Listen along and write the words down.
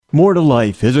More to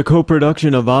Life is a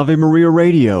co-production of Ave Maria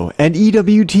Radio and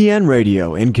EWTN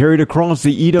Radio and carried across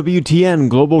the EWTN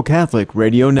Global Catholic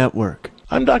Radio Network.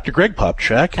 I'm Dr. Greg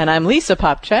Popchak. And I'm Lisa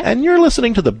Popchak. And you're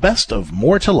listening to the best of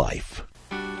More to Life.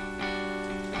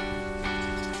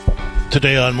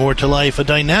 Today on More to Life, a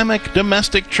dynamic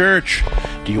domestic church.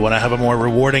 Do you want to have a more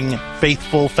rewarding,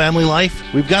 faithful family life?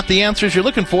 We've got the answers you're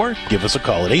looking for. Give us a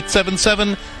call at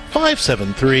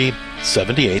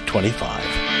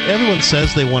 877-573-7825. Everyone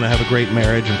says they want to have a great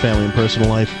marriage and family and personal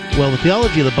life. Well, the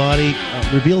Theology of the Body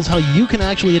reveals how you can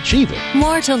actually achieve it.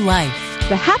 More to Life.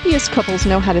 The happiest couples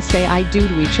know how to say I do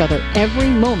to each other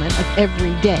every moment of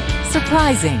every day.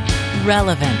 Surprising,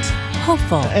 relevant,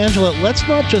 hopeful. Angela, let's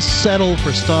not just settle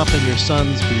for stopping your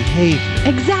son's behavior.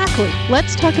 Exactly.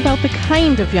 Let's talk about the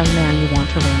kind of young man you want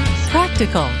to raise.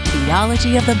 Practical,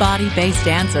 Theology of the Body-based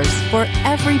answers for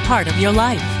every part of your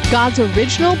life. God's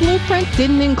original blueprint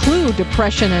didn't include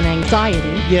depression and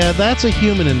anxiety. Yeah, that's a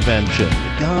human invention.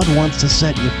 God wants to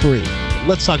set you free.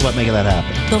 Let's talk about making that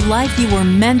happen. The life you were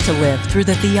meant to live through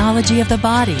the Theology of the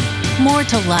Body. More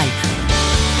to Life.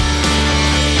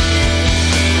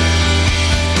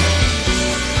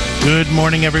 Good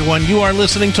morning, everyone. You are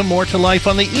listening to More to Life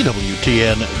on the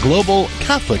EWTN Global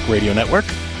Catholic Radio Network.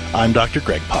 I'm Dr.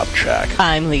 Greg Popchak.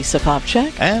 I'm Lisa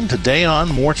Popchak. And today on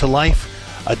More to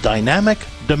Life, a dynamic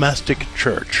domestic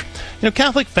church. You know,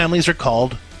 Catholic families are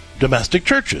called domestic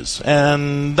churches,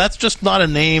 and that's just not a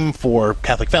name for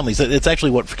Catholic families. It's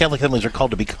actually what Catholic families are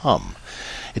called to become.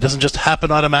 It doesn't just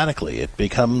happen automatically. It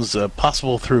becomes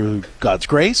possible through God's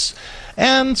grace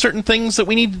and certain things that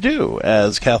we need to do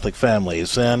as Catholic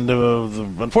families. And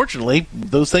unfortunately,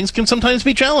 those things can sometimes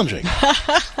be challenging,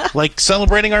 like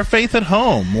celebrating our faith at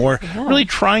home, or really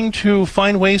trying to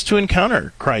find ways to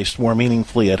encounter Christ more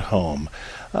meaningfully at home.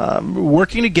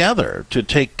 Working together to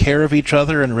take care of each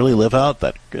other and really live out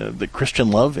that the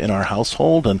Christian love in our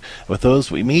household and with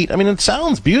those we meet. I mean, it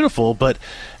sounds beautiful, but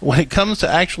when it comes to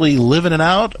actually living it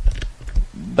out,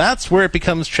 that's where it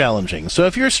becomes challenging. So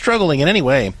if you're struggling in any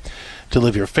way to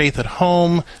live your faith at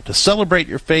home, to celebrate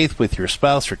your faith with your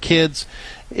spouse or kids,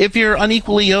 if you're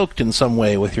unequally yoked in some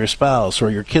way with your spouse,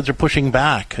 or your kids are pushing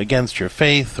back against your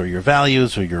faith or your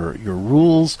values or your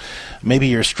rules, maybe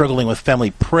you're struggling with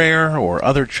family prayer or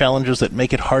other challenges that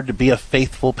make it hard to be a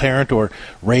faithful parent or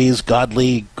raise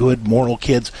godly, good, moral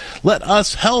kids, let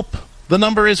us help. The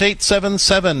number is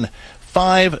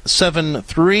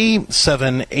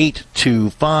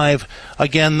 877-573-7825.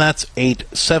 Again, that's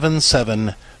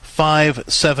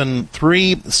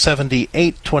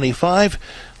 877-573-7825.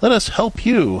 Let us help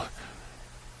you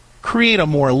create a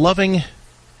more loving,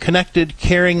 connected,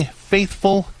 caring,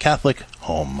 faithful Catholic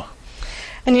home.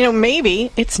 And you know,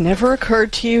 maybe it's never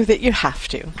occurred to you that you have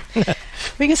to.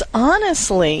 Because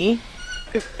honestly,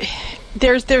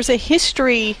 there's a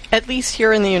history, at least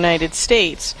here in the United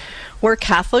States, where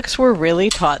Catholics were really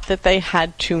taught that they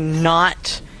had to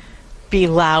not be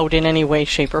loud in any way,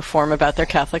 shape, or form about their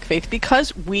Catholic faith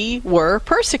because we were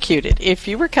persecuted. If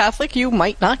you were Catholic, you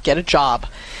might not get a job.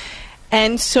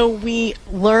 And so we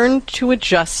learned to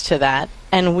adjust to that,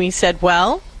 and we said,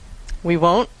 well, we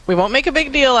won't make a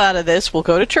big deal out of this. We'll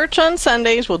go to church on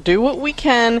Sundays, we'll do what we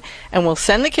can, and we'll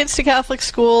send the kids to Catholic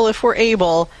school if we're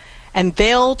able, and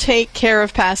they'll take care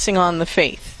of passing on the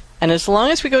faith. And as long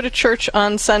as we go to church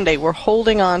on Sunday, we're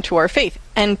holding on to our faith.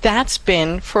 And that's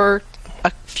been for a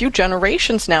few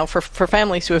generations now for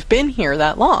families who have been here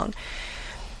that long.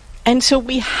 And so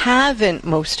we haven't,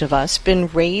 most of us, been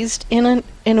raised in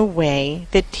a way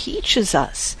that teaches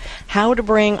us how to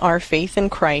bring our faith in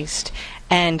Christ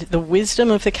and the wisdom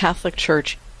of the Catholic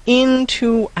Church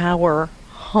into our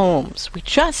homes. We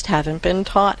just haven't been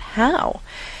taught how.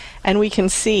 And we can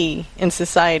see in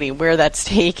society where that's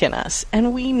taken us.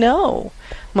 And we know,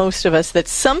 most of us, that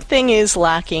something is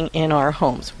lacking in our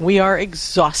homes. We are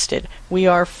exhausted. We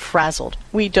are frazzled.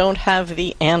 We don't have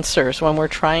the answers when we're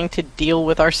trying to deal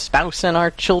with our spouse and our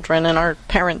children and our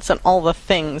parents and all the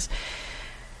things.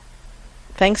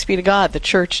 Thanks be to God, the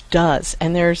Church does.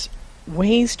 And there's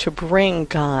ways to bring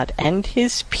God and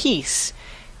His peace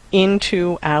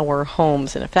into our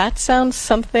homes. And if that sounds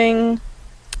something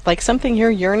like something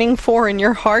you're yearning for in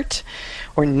your heart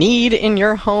or need in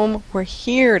your home, we're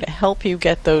here to help you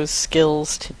get those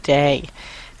skills today.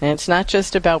 And it's not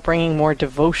just about bringing more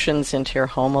devotions into your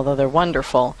home, although they're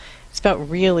wonderful. It's about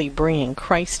really bringing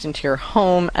Christ into your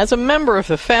home as a member of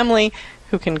the family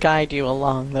who can guide you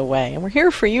along the way. And we're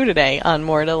here for you today on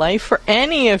More to Life for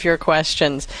any of your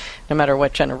questions, no matter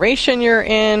what generation you're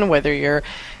in, whether you're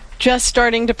just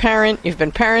starting to parent, you've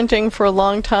been parenting for a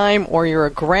long time, or you're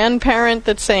a grandparent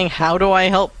that's saying, how do I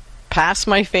help pass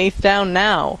my faith down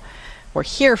now? We're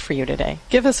here for you today.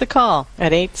 Give us a call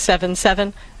at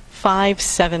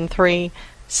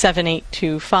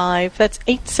 877-573-7825. That's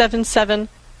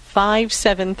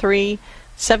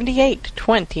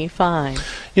 877-573-7825.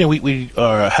 You know, we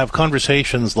have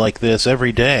conversations like this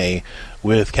every day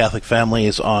with Catholic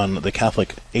families on the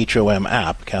Catholic HOM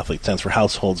app. Catholic stands for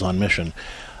Households on Mission.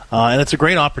 And it's a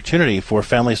great opportunity for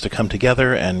families to come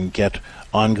together and get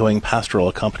ongoing pastoral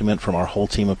accompaniment from our whole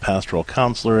team of pastoral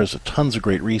counselors, tons of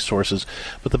great resources.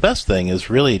 But the best thing is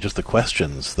really just the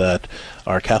questions that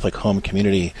our Catholic home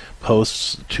community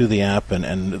posts to the app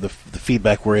and the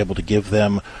feedback we're able to give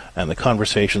them and the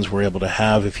conversations we're able to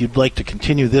have. If you'd like to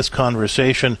continue this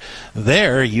conversation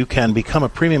there, you can become a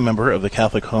premium member of the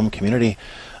Catholic home community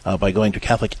by going to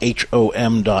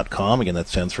CatholicHOM.com. Again, that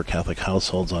stands for Catholic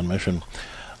Households on Mission.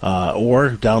 Or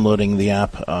downloading the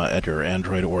app at your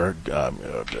Android or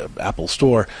Apple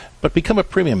store, but become a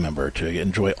premium member to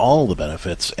enjoy all the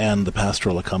benefits and the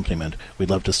pastoral accompaniment. We'd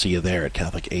love to see you there at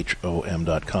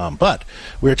CatholicHOM.com. But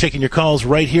we're taking your calls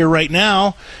right here, right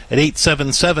now at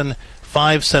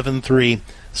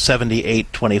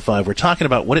 877-573-7825. We're talking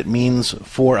about what it means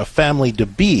for a family to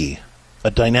be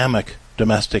a dynamic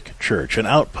domestic church, an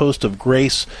outpost of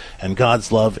grace and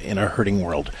God's love in a hurting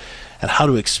world, and how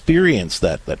to experience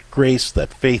that grace,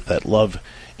 that faith, that love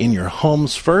in your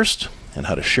homes first, and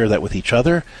how to share that with each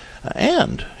other,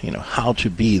 and how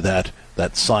to be that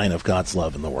sign of God's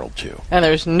love in the world too. And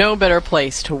there's no better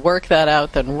place to work that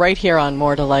out than right here on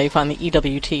More to Life on the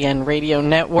EWTN radio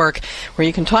network, where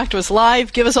you can talk to us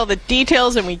live, give us all the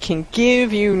details, and we can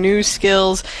give you new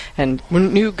skills and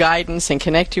new guidance and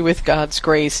connect you with God's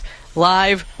grace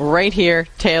live right here,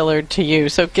 tailored to you.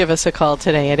 So give us a call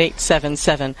today at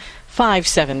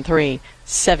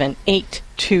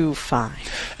 877-573-7825.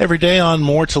 Every day on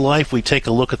More to Life, we take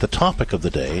a look at the topic of the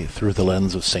day through the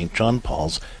lens of St. John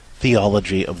Paul's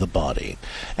Theology of the Body.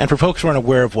 And for folks who aren't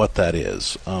aware of what that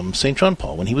is, St. John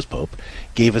Paul, when he was Pope,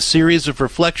 gave a series of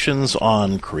reflections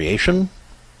on creation,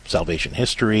 salvation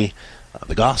history,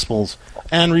 the Gospels,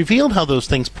 and revealed how those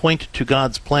things point to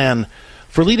God's plan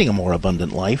for leading a more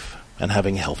abundant life and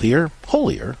having healthier,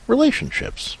 holier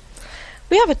relationships.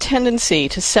 We have a tendency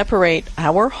to separate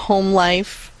our home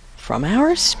life from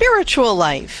our spiritual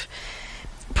life.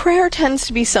 Prayer tends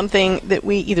to be something that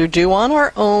we either do on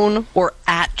our own or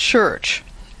at church.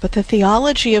 But the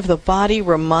theology of the body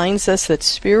reminds us that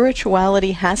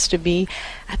spirituality has to be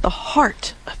at the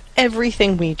heart of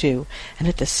everything we do and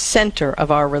at the center of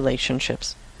our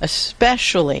relationships,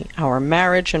 especially our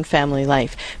marriage and family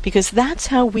life, because that's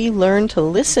how we learn to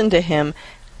listen to Him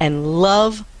and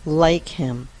love like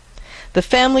Him. The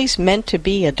family's meant to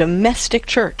be a domestic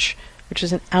church, which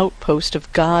is an outpost of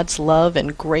God's love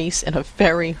and grace in a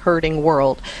very hurting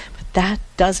world. But that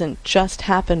doesn't just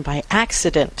happen by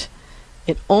accident.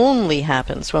 It only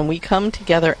happens when we come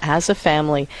together as a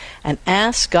family and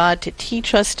ask God to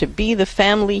teach us to be the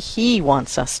family He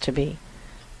wants us to be.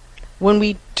 When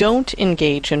we don't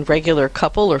engage in regular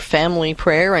couple or family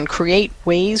prayer and create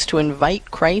ways to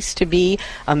invite Christ to be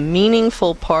a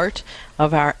meaningful part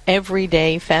of our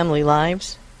everyday family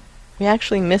lives, we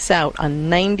actually miss out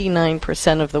on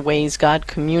 99% of the ways God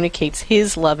communicates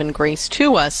His love and grace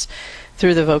to us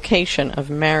through the vocation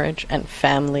of marriage and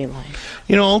family life.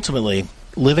 Ultimately,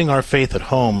 living our faith at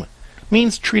home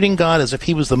means treating God as if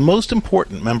He was the most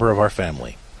important member of our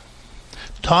family.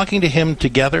 Talking to Him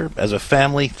together as a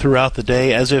family throughout the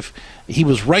day as if He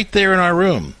was right there in our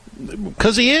room,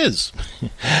 because He is.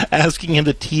 Asking Him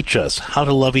to teach us how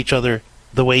to love each other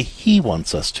the way He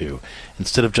wants us to,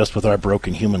 instead of just with our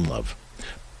broken human love.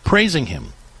 Praising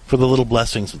Him for the little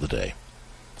blessings of the day.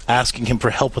 Asking Him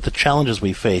for help with the challenges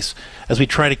we face as we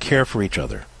try to care for each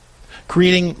other.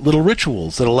 Creating little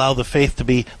rituals that allow the faith to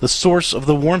be the source of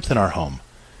the warmth in our home.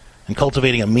 And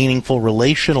cultivating a meaningful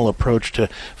relational approach to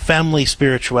family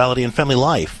spirituality and family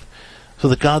life, so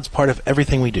that God's part of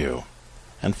everything we do,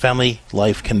 and family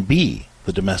life can be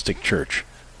the domestic church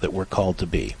that we're called to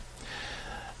be.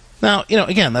 Now,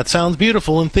 again, that sounds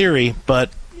beautiful in theory,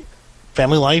 but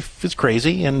family life is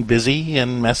crazy and busy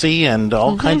and messy and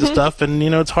all kinds of stuff, and,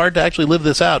 it's hard to actually live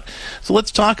this out. So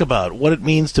let's talk about what it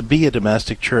means to be a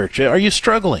domestic church. Are you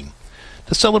struggling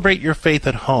to celebrate your faith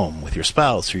at home with your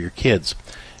spouse or your kids?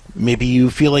 Maybe you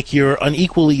feel like you're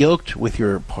unequally yoked with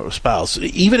your spouse,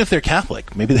 even if they're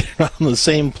Catholic. Maybe they're not in the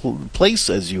same place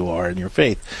as you are in your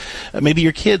faith. Maybe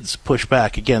your kids push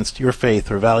back against your faith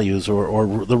or values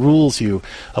or the rules you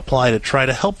apply to try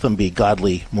to help them be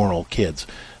godly, moral kids.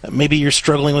 Maybe you're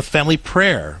struggling with family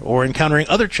prayer or encountering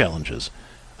other challenges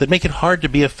that make it hard to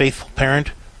be a faithful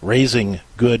parent raising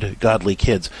good, godly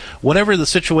kids. Whatever the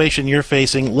situation you're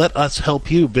facing, let us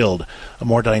help you build a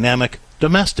more dynamic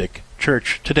domestic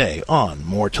church today on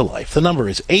More to Life. The number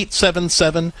is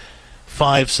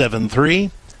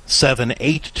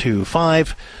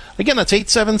 877-573-7825. Again, that's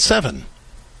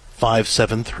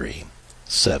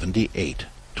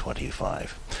 877-573-7825.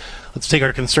 Let's take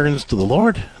our concerns to the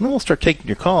Lord, and then we'll start taking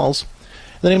your calls. In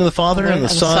the name of the Father, and the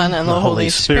Son, and the Holy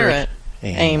Spirit.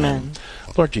 Amen.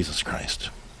 Lord Jesus Christ,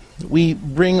 we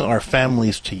bring our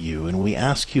families to you, and we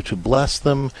ask you to bless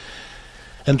them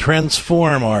and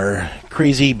transform our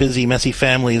crazy, busy, messy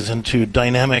families into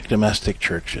dynamic domestic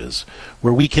churches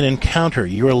where we can encounter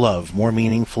your love more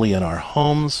meaningfully in our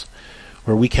homes,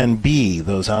 where we can be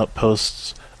those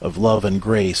outposts of love and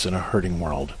grace in a hurting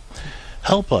world.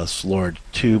 Help us, Lord,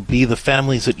 to be the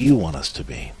families that you want us to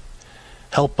be.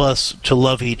 Help us to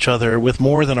love each other with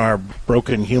more than our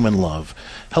broken human love.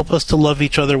 Help us to love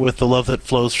each other with the love that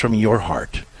flows from your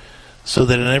heart, so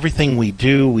that in everything we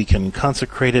do, we can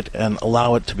consecrate it and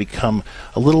allow it to become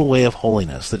a little way of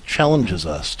holiness that challenges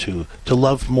us to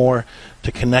love more,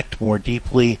 to connect more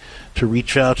deeply, to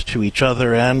reach out to each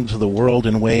other and to the world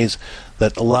in ways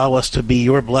that allow us to be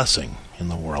your blessing in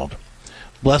the world.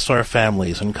 Bless our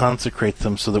families and consecrate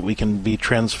them so that we can be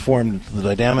transformed into the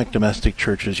dynamic domestic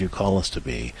churches you call us to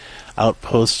be,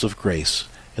 outposts of grace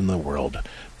in the world,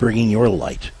 bringing your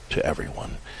light to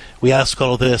everyone. We ask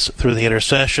all this through the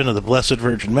intercession of the Blessed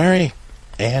Virgin Mary,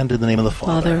 and in the name of the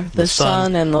Father, the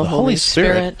Son, and the Holy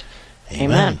Spirit.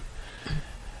 Amen.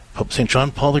 Pope St. John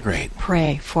Paul the Great,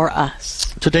 pray for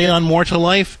us. Today on More to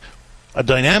Life, a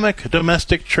dynamic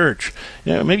domestic church.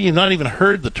 You know, maybe you've not even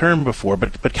heard the term before,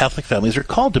 but Catholic families are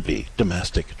called to be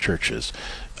domestic churches,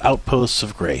 outposts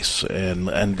of grace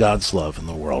and God's love in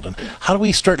the world. And how do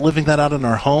we start living that out in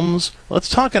our homes? Let's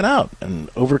talk it out and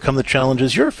overcome the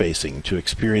challenges you're facing to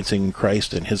experiencing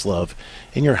Christ and his love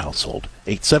in your household.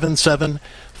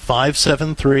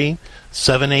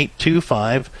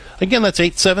 877-573-7825. Again, that's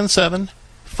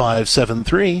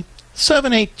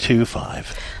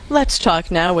 877-573-7825. Let's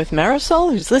talk now with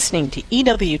Marisol, who's listening to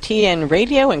EWTN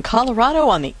Radio in Colorado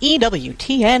on the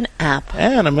EWTN app.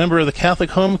 And a member of the Catholic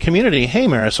Home Community. Hey,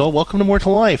 Marisol, welcome to More to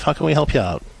Life. How can we help you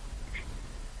out?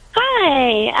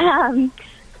 Hi.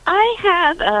 I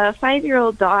have a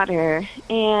 5-year-old daughter,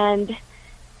 and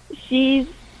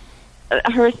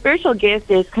her spiritual gift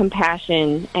is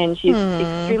compassion, and she's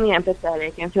extremely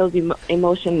empathetic and feels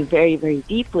emotion very, very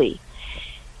deeply.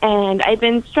 And I've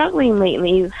been struggling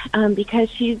lately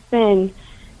because she's been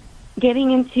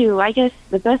getting into, I guess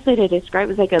the best way to describe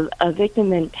it is like a victim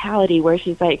mentality where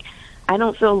she's like, I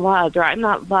don't feel loved, or I'm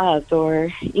not loved,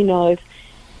 or, you know,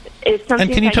 if something...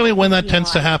 And can you tell me when that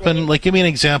tends to happen? Like, give me an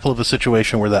example of a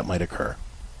situation where that might occur.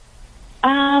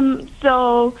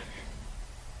 So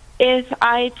if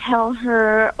I tell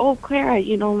her, oh, Clara,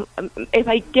 you know, if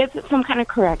I give some kind of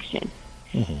correction,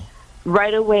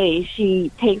 right away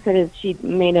she takes it as she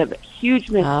made a huge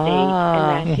mistake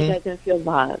and that she doesn't feel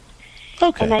loved.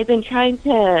 Okay. And I've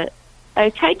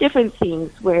tried different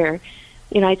things where,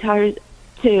 you know, I tell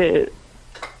her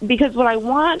because what I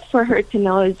want for her to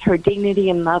know is her dignity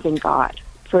and love in God,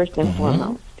 first and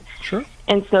foremost. Sure.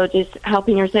 And so just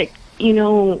helping her, like, you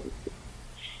know,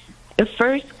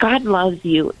 first, God loves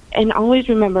you. And always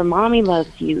remember, Mommy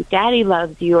loves you, Daddy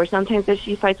loves you. Or sometimes if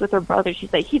she fights with her brother,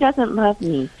 she's like, he doesn't love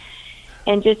me.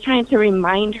 And just trying to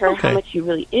remind her how much she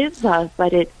really is loved.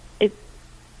 But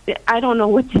I don't know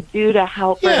what to do to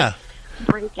help her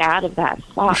break out of that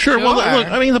thought. Sure. Well, look,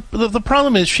 I mean, the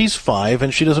problem is she's 5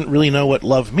 and she doesn't really know what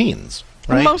love means,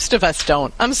 right? Most of us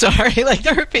don't. I'm sorry. Like,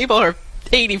 there are people who are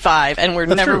 85 and we're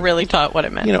never really taught what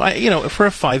it meant. You know, for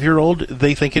a 5-year-old,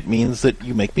 they think it means that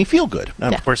you make me feel good.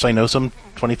 And of course, I know some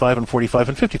 25 and 45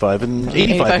 and 55 and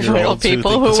 85-year-old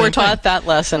people who were taught that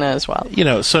lesson as well. You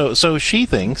know, so she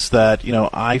thinks that, you know,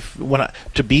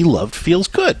 to be loved feels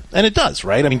good, and it does,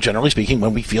 right? I mean, generally speaking,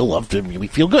 when we feel loved, we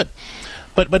feel good.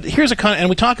 But here's and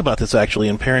we talk about this actually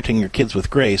in Parenting Your Kids with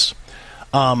Grace.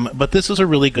 But this is a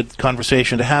really good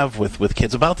conversation to have with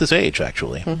kids about this age,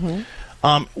 actually.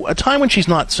 A time when she's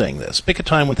not saying this. Pick a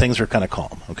time when things are kind of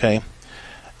calm, okay?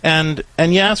 And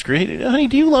you ask her, hey, honey,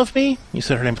 do you love me? You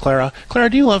said her name's Clara. Clara,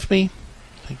 do you love me?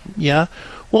 Like, yeah.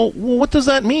 Well, what does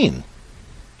that mean?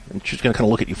 And she's going to kind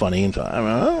of look at you funny and say, I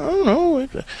don't know.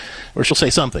 Or she'll say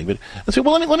something. But I say,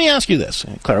 well, let me ask you this,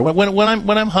 Clara.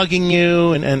 When I'm hugging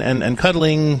you and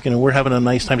cuddling, you know, we're having a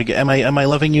nice time together. Am I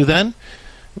loving you then?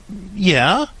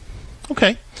 Yeah.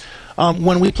 Okay.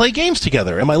 When we play games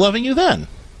together, am I loving you then?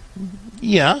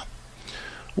 Yeah.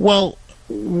 Well,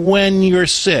 when you're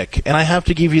sick and I have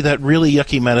to give you that really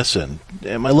yucky medicine,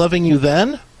 am I loving you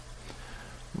then?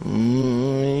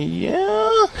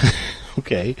 Yeah.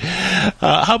 Okay.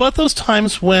 How about those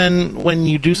times when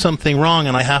you do something wrong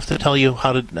and I have to tell you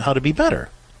how to be better?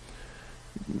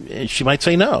 She might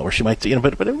say no, or she might,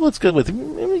 but what's good with,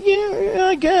 yeah,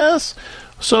 I guess.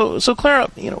 So Clara,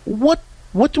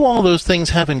 what do all those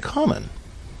things have in common?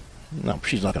 No,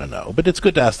 she's not going to know, but it's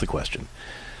good to ask the question.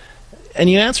 And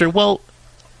you answer, well,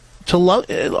 to love,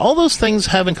 all those things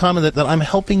have in common that I'm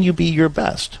helping you be your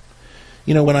best.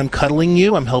 When I'm cuddling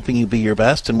you, I'm helping you be your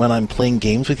best. And when I'm playing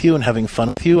games with you and having fun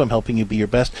with you, I'm helping you be your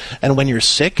best. And when you're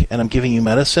sick and I'm giving you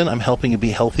medicine, I'm helping you be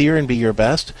healthier and be your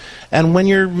best. And when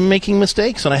you're making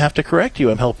mistakes and I have to correct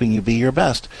you, I'm helping you be your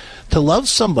best. To love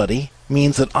somebody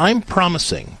means that I'm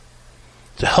promising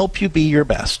to help you be your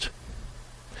best.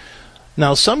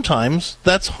 Now, sometimes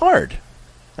that's hard,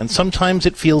 and sometimes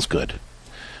it feels good.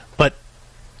 But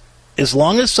as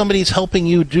long as somebody's helping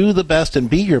you do the best and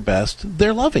be your best,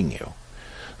 they're loving you.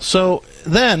 So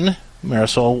then,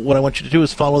 Marisol, what I want you to do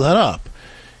is follow that up.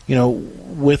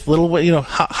 With little,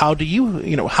 how do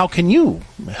you, how can you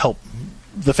help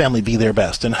the family be their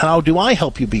best, and how do I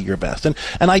help you be your best? And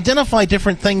identify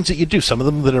different things that you do. Some of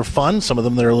them that are fun, some of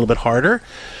them that are a little bit harder.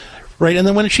 Right, and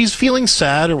then when she's feeling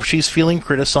sad, or she's feeling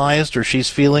criticized, or she's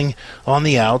feeling on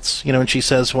the outs, and she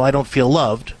says, well, I don't feel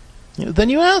loved, then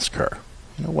you ask her,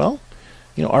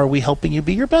 are we helping you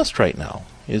be your best right now?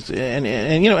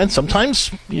 And sometimes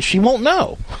she won't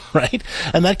know, right?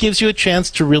 And that gives you a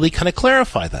chance to really kind of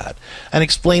clarify that and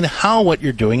explain how what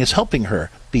you're doing is helping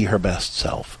her be her best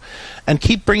self. And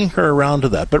keep bringing her around to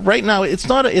that. But right now, it's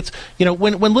not.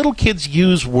 When little kids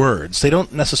use words, they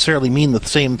don't necessarily mean the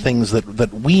same things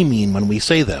that we mean when we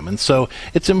say them. And so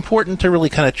it's important to really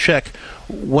kind of check,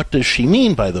 what does she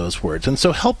mean by those words? And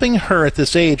so helping her at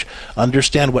this age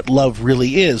understand what love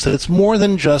really is, that it's more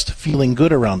than just feeling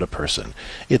good around a person.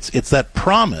 It's that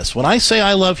promise. When I say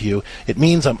I love you, it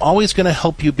means I'm always going to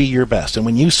help you be your best. And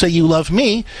when you say you love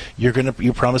me, you're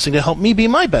promising to help me be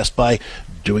my best by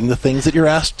doing the things that you're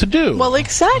asked to do. Well,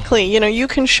 exactly. You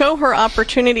can show her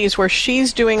opportunities where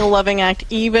she's doing a loving act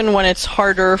even when it's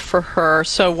harder for her.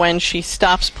 So when she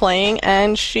stops playing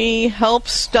and she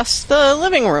helps dust the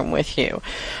living room with you,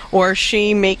 or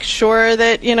she makes sure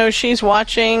that, she's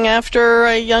watching after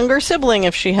a younger sibling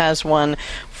if she has one,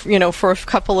 for a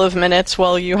couple of minutes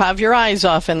while you have your eyes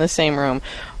off in the same room.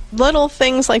 Little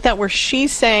things like that where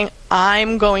she's saying,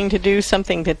 I'm going to do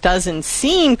something that doesn't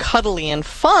seem cuddly and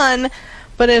fun,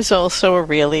 but is also a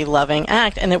really loving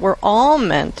act, and that we're all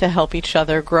meant to help each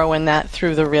other grow in that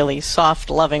through the really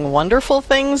soft, loving, wonderful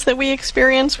things that we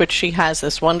experience, which she has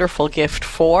this wonderful gift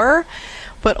for,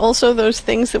 but also those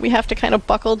things that we have to kind of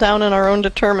buckle down in our own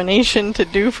determination to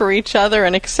do for each other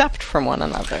and accept from one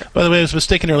another. By the way, I was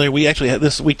mistaken earlier. We actually had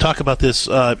this. We talk about this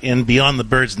in Beyond the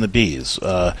Birds and the Bees,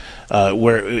 where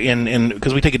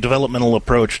because we take a developmental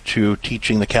approach to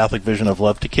teaching the Catholic vision of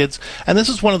love to kids, and this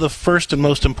is one of the first and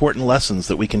most important lessons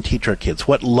that we can teach our kids: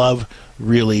 what love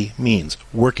really means,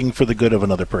 working for the good of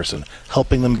another person,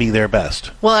 helping them be their best.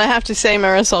 Well, I have to say,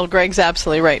 Marisol, Greg's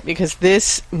absolutely right, because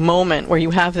this moment where you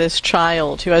have this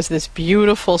child who has this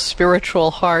beautiful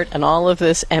spiritual heart and all of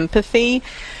this empathy,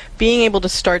 being able to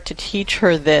start to teach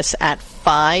her this at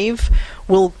 5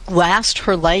 will last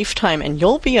her lifetime, and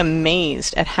you'll be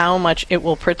amazed at how much it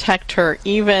will protect her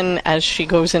even as she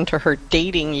goes into her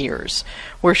dating years,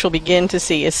 where she'll begin to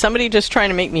see, is somebody just trying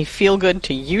to make me feel good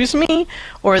to use me,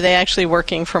 or are they actually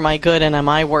working for my good, and am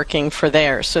I working for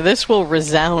theirs? So this will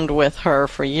resound with her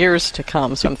for years to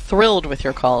come, so I'm thrilled with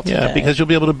your call today. Yeah, because you'll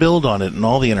be able to build on it in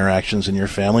all the interactions in your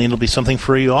family, and it'll be something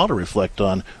for you all to reflect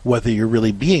on, whether you're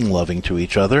really being loving to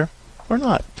each other or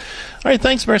not. All right,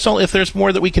 thanks, Marisol. If there's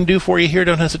more that we can do for you here,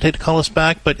 don't hesitate to call us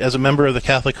back. But as a member of the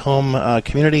Catholic Home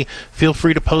community, feel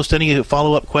free to post any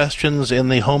follow-up questions in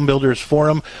the Home Builders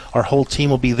Forum. Our whole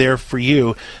team will be there for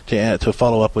you to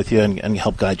follow up with you and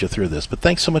help guide you through this. But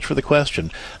thanks so much for the question.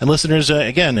 And listeners,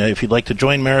 again, if you'd like to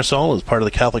join Marisol as part of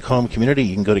the Catholic Home community,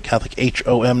 you can go to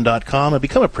CatholicHOM.com and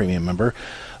become a premium member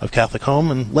of Catholic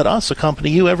Home, and let us accompany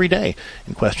you every day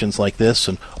in questions like this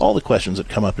and all the questions that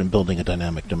come up in building a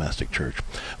dynamic domestic church.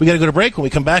 We got to go to break. When we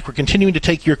come back, we're continuing to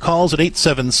take your calls at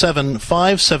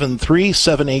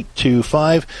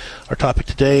 877-573-7825. Our topic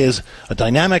today is a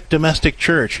dynamic domestic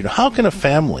church. How can a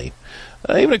family,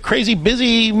 even a crazy,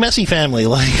 busy, messy family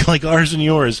like ours and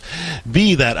yours,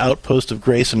 be that outpost of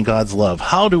grace and God's love?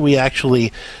 How do we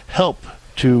actually help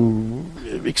to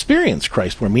experience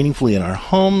Christ more meaningfully in our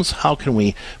homes? How can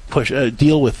we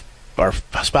deal with our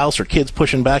spouse or kids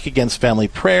pushing back against family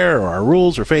prayer or our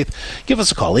rules or faith? Give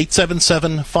us a call,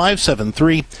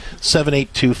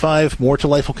 877-573-7825. More to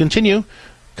Life will continue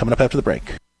coming up after the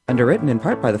break. Underwritten in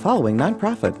part by the following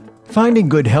nonprofit. Finding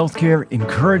good health care,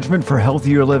 encouragement for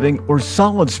healthier living, or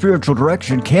solid spiritual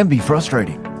direction can be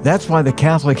frustrating. That's why the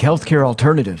Catholic Healthcare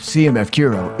Alternative, CMF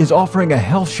Curo, is offering a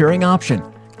health-sharing option.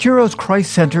 Curo's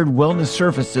Christ-centered wellness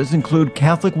services include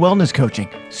Catholic wellness coaching,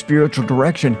 spiritual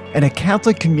direction, and a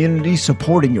Catholic community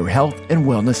supporting your health and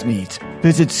wellness needs.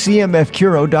 Visit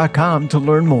cmfcuro.com to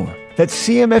learn more. That's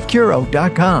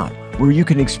cmfcuro.com, where you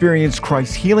can experience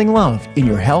Christ's healing love in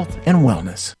your health and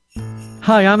wellness.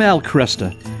 Hi, I'm Al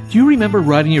Cresta. Do you remember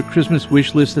writing your Christmas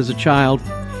wish list as a child?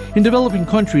 In developing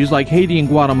countries like Haiti and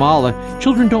Guatemala,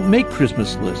 children don't make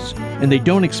Christmas lists, and they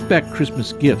don't expect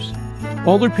Christmas gifts.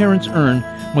 All their parents earn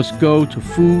must go to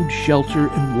food, shelter,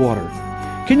 and water.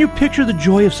 Can you picture the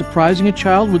joy of surprising a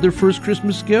child with their first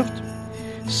Christmas gift?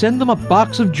 Send them a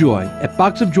box of joy at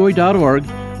boxofjoy.org.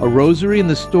 A rosary and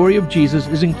the story of Jesus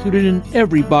is included in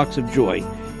every box of joy.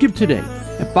 Give today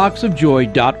at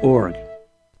boxofjoy.org.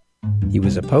 He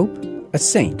was a pope, a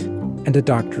saint, and a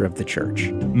doctor of the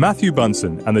Church. Matthew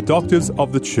Bunson and the Doctors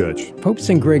of the Church. Pope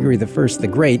St. Gregory I the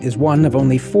Great is one of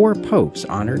only 4 popes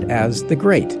honored as the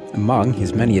Great. Among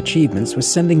his many achievements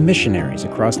was sending missionaries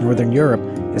across Northern Europe,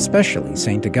 especially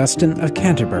St. Augustine of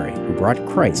Canterbury, who brought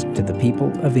Christ to the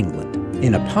people of England.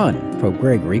 In a pun, Pope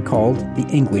Gregory called the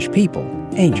English people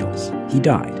angels. He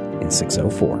died in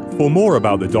 604. For more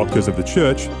about the Doctors of the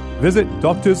Church, visit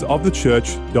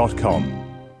doctorsofthechurch.com.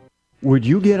 Would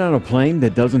you get on a plane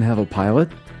that doesn't have a pilot?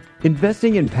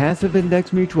 Investing in passive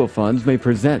index mutual funds may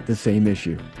present the same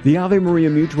issue. The Ave Maria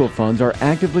mutual funds are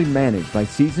actively managed by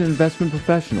seasoned investment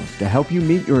professionals to help you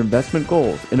meet your investment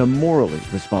goals in a morally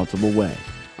responsible way.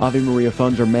 Ave Maria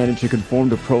funds are managed to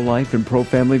conform to pro-life and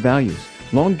pro-family values.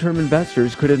 Long-term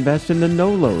investors could invest in the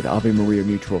no-load Ave Maria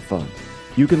mutual funds.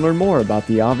 You can learn more about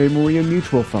the Ave Maria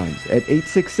mutual funds at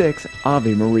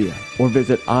 866-AVE-MARIA or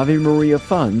visit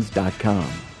AveMariaFunds.com.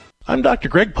 I'm Dr.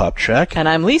 Greg Popchak. And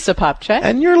I'm Lisa Popchak.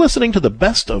 And you're listening to the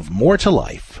best of More to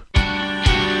Life.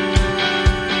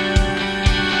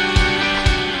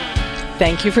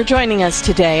 Thank you for joining us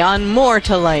today on More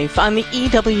to Life on the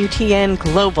EWTN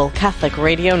Global Catholic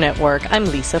Radio Network. I'm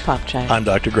Lisa Popchak. I'm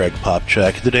Dr. Greg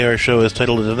Popchak. Today our show is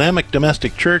titled A Dynamic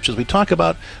Domestic Church as we talk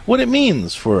about what it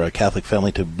means for a Catholic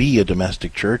family to be a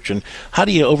domestic church and how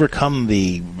do you overcome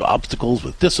the obstacles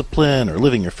with discipline or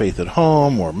living your faith at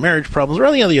home or marriage problems or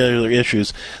any other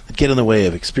issues that get in the way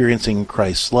of experiencing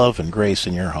Christ's love and grace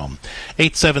in your home.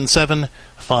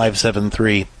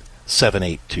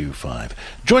 877-573-7825.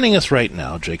 Joining us right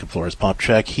now, Jacob Flores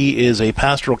Popchak. He is a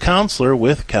pastoral counselor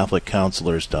with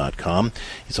CatholicCounselors.com.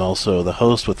 He's also the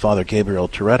host with Father Gabriel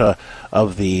Torretta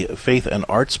of the Faith and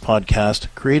Arts podcast,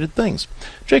 Created Things.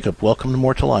 Jacob, welcome to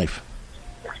More to Life.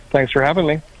 Thanks for having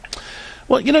me.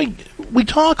 Well, we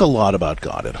talk a lot about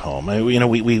God at home.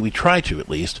 We try to, at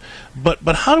least. But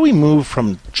how do we move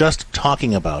from just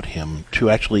talking about Him to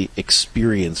actually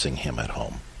experiencing Him at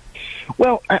home?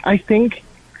 Well, I think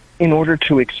in order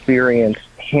to experience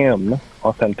Him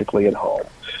authentically at home,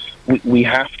 we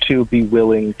have to be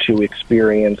willing to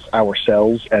experience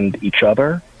ourselves and each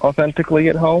other authentically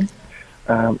at home.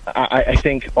 I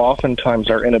think oftentimes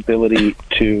our inability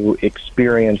to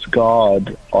experience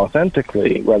God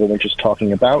authentically, rather than just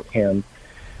talking about Him,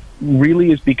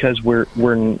 really is because we're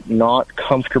not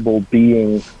comfortable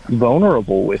being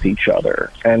vulnerable with each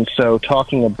other. And so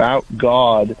talking about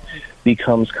God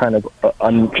becomes kind of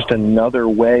just another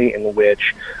way in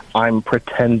which I'm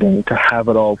pretending to have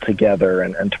it all together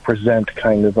and to present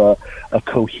kind of a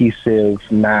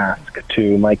cohesive mask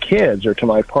to my kids or to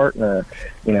my partner,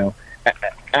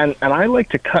 And I like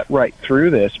to cut right through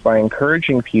this by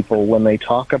encouraging people when they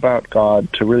talk about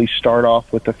God to really start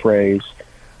off with the phrase,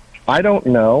 I don't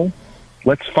know,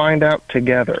 let's find out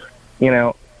together.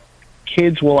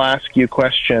 Kids will ask you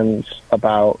questions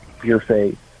about your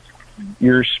faith.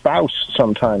 Your spouse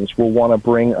sometimes will want to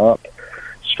bring up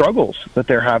struggles that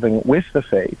they're having with the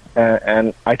faith.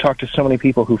 And I talk to so many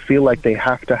people who feel like they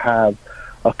have to have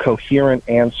a coherent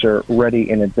answer ready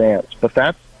in advance. But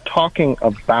that's talking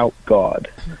about God.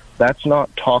 That's not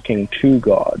talking to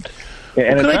God.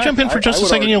 And Can I jump in for just a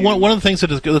second? One of the things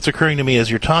that's occurring to me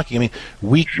as you're talking,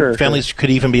 families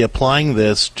could even be applying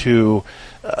this to,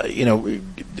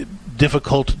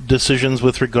 difficult decisions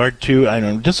with regard to,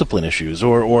 discipline issues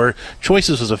or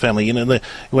choices as a family.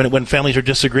 When families are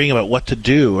disagreeing about what to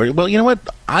do, or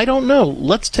I don't know.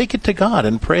 Let's take it to God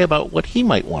and pray about what He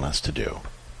might want us to do.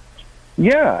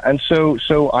 Yeah, and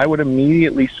so I would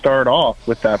immediately start off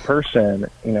with that person,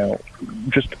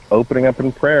 just opening up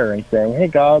in prayer and saying, hey,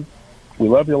 God, we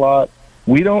love you a lot.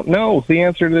 We don't know the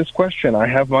answer to this question. I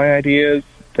have my ideas.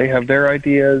 They have their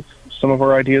ideas. Some of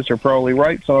our ideas are probably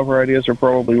right. Some of our ideas are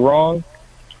probably wrong.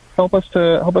 help us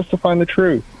to find the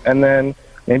truth. And then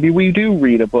maybe we do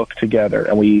read a book together,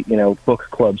 and we, book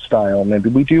club style. Maybe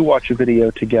we do watch a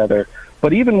video together.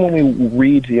 But even when we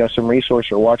read, some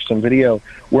resource or watch some video,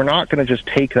 we're not going to just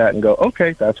take that and go,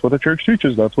 okay, that's what the church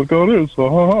teaches. That's what God is.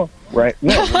 Right?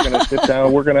 No, we're going to sit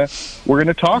down. We're going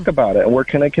to talk about it, and we're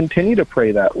going to continue to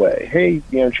pray that way. Hey,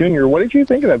 Junior, what did you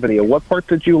think of that video? What parts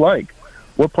did you like?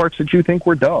 What parts did you think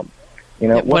were dumb?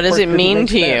 What does it mean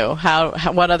to you?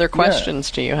 What other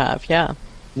questions do you have? Yeah.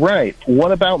 Right.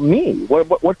 What about me?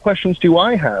 What questions do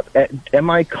I have? Am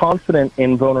I confident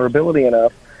in vulnerability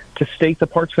enough to state the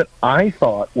parts that I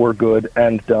thought were good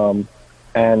and dumb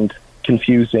and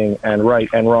confusing and right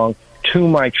and wrong to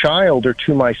my child or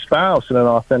to my spouse in an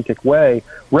authentic way,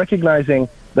 recognizing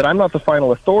that I'm not the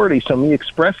final authority, so me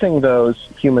expressing those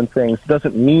human things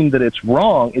doesn't mean that it's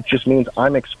wrong. It just means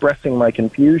I'm expressing my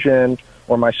confusion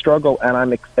or my struggle, and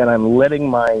I'm letting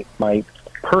my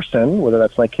person, whether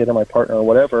that's my kid or my partner or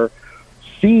whatever,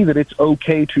 see that it's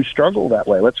okay to struggle that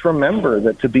way. Let's remember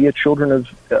that to be a child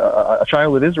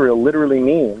of Israel literally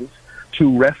means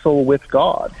to wrestle with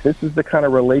God. This is the kind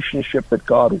of relationship that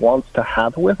God wants to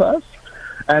have with us,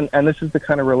 and this is the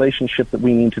kind of relationship that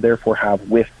we need to therefore have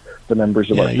with the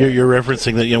members of our family. You're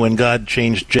referencing that when God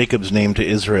changed Jacob's name to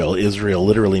Israel, Israel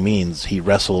literally means he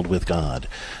wrestled with God,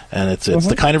 and it's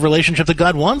the kind of relationship that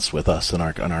God wants with us and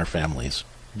our families.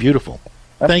 Beautiful.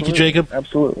 Absolutely. Thank you, Jacob.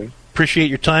 Absolutely. Appreciate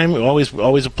your time.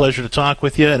 Always a pleasure to talk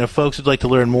with you. And if folks would like to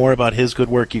learn more about his good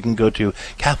work, you can go to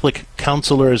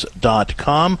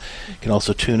CatholicCounselors.com. You can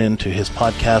also tune in to his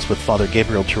podcast with Father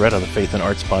Gabriel Toretto, the Faith and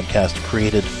Arts podcast,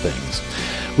 Created Things.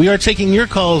 We are taking your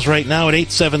calls right now at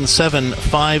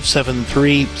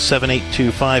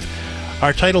 877-573-7825.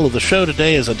 Our title of the show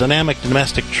today is A Dynamic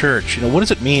Domestic Church. What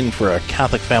does it mean for a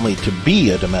Catholic family to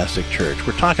be a domestic church?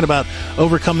 We're talking about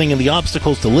overcoming the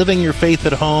obstacles to living your faith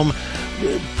at home,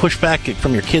 pushback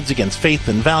from your kids against faith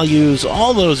and values,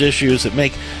 all those issues that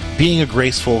make being a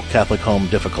graceful Catholic home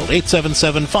difficult.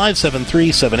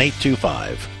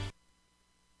 877-573-7825.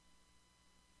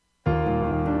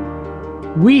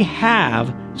 We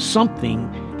have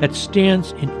something that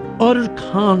stands in utter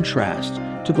contrast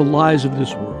to the lies of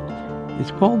this world.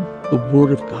 It's called the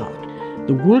Word of God.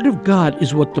 The Word of God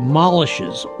is what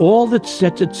demolishes all that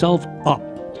sets itself up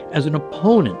as an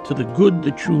opponent to the good, the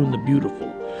true, and the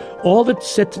beautiful. All that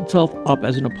sets itself up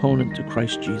as an opponent to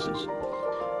Christ Jesus.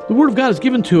 The Word of God is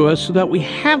given to us so that we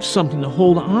have something to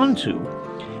hold on to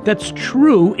that's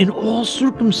true in all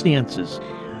circumstances.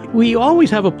 We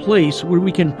always have a place where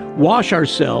we can wash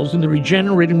ourselves in the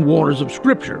regenerating waters of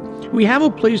Scripture. We have a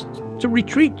place to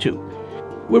retreat to,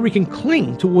 where we can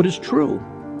cling to what is true.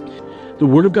 The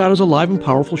Word of God is alive and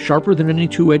powerful, sharper than any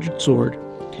two-edged sword.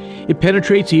 It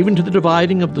penetrates even to the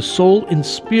dividing of the soul and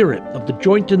spirit, of the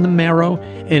joint and the marrow,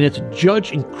 and it's a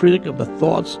judge and critic of the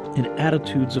thoughts and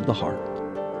attitudes of the heart.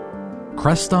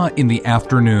 Cresta in the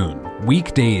Afternoon,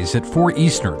 weekdays at 4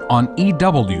 Eastern on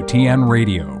EWTN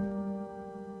Radio.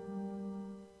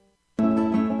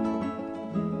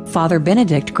 Father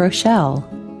Benedict Groeschel.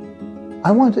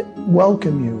 I want to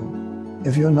welcome you,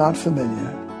 if you're not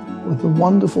familiar, with the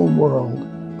wonderful world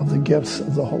of the gifts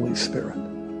of the Holy Spirit.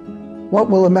 What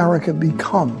will America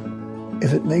become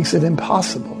if it makes it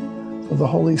impossible for the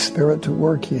Holy Spirit to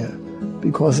work here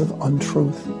because of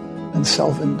untruth and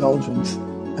self-indulgence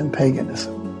and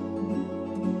paganism?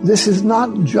 This is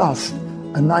not just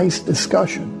a nice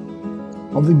discussion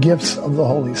of the gifts of the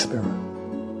Holy Spirit,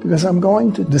 because I'm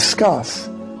going to discuss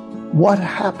what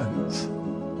happens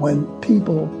when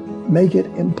people make it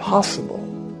impossible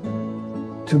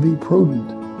to be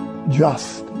prudent,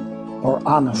 just, or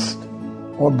honest,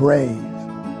 or brave,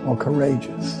 or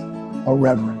courageous, or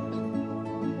reverent.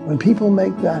 When people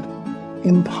make that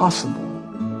impossible,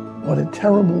 what a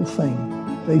terrible thing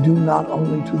they do not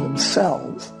only to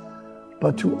themselves,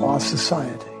 but to our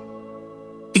society.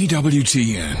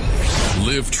 EWTN.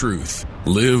 Live truth.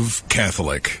 Live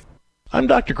Catholic. I'm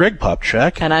Dr. Greg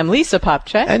Popcak. And I'm Lisa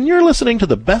Popcak. And you're listening to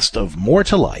the best of More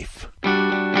to Life.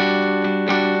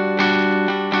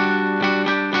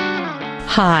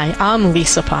 Hi, I'm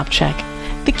Lisa Popcak.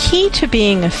 The key to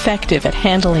being effective at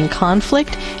handling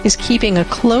conflict is keeping a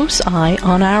close eye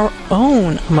on our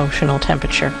own emotional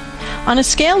temperature. On a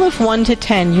scale of 1 to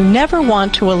 10, you never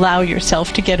want to allow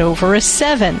yourself to get over a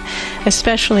 7,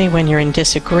 especially when you're in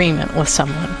disagreement with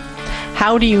someone.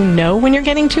 How do you know when you're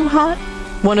getting too hot?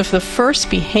 One of the first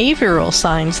behavioral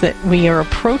signs that we are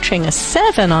approaching a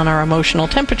 7 on our emotional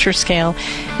temperature scale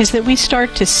is that we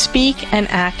start to speak and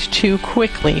act too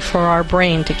quickly for our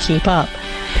brain to keep up.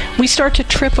 We start to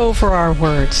trip over our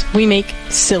words. We make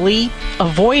silly,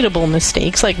 avoidable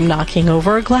mistakes like knocking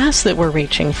over a glass that we're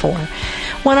reaching for.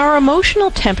 When our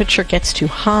emotional temperature gets too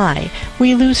high,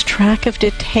 we lose track of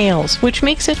details, which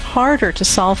makes it harder to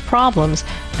solve problems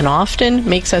and often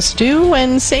makes us do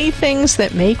and say things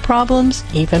that make problems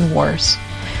even worse.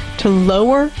 To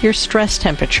lower your stress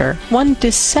temperature, one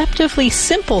deceptively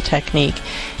simple technique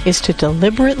is to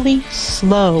deliberately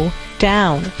slow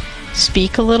down.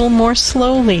 Speak a little more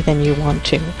slowly than you want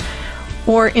to.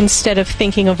 Or instead of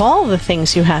thinking of all the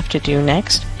things you have to do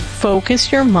next, focus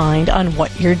your mind on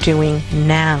what you're doing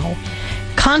now.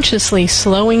 Consciously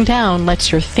slowing down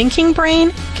lets your thinking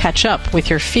brain catch up with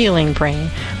your feeling brain,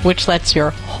 which lets your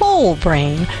whole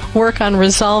brain work on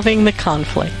resolving the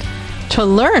conflict. To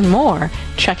learn more,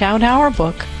 check out our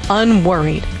book,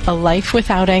 Unworried, A Life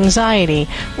Without Anxiety,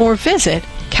 or visit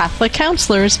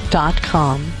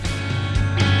CatholicCounselors.com.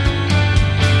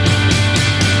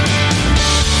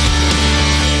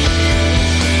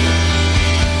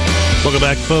 Welcome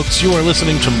back, folks. You are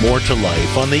listening to More to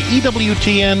Life on the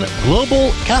EWTN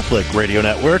Global Catholic Radio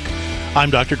Network.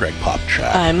 I'm Dr. Greg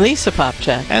Popchak. I'm Lisa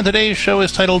Popchak. And today's show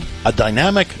is titled A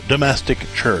Dynamic Domestic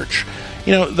Church.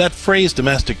 You know, that phrase,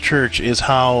 domestic church, is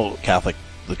how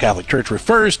the Catholic Church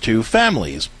refers to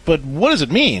families. But what does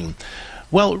it mean?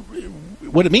 Well,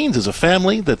 what it means is a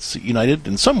family that's united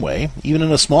in some way, even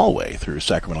in a small way, through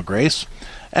sacramental grace,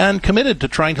 and committed to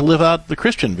trying to live out the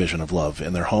Christian vision of love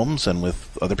in their homes and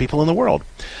with other people in the world.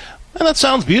 And that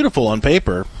sounds beautiful on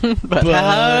paper. but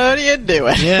how do you do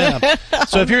it? Yeah.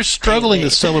 So if you're struggling to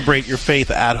celebrate your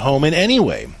faith at home in any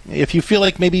way, if you feel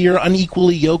like maybe you're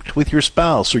unequally yoked with your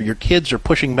spouse or your kids are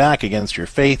pushing back against your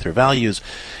faith or values,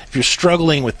 if you're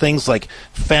struggling with things like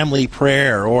family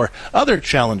prayer or other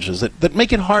challenges that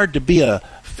make it hard to be a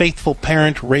faithful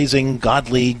parent raising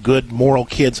godly, good, moral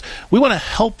kids, we want to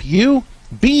help you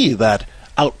be that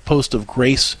outpost of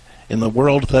grace in the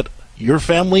world that your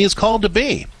family is called to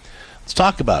be. Let's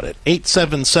talk about it.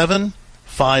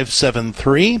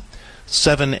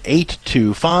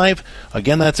 877-573-7825.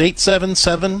 Again, that's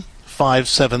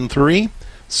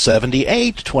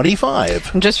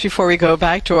 877-573-7825. Just before we go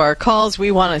back to our calls, we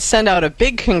want to send out a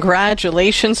big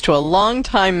congratulations to a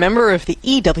longtime member of the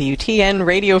EWTN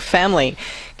radio family.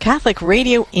 Catholic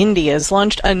Radio India has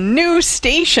launched a new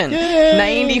station,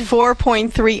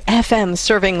 94.3 FM,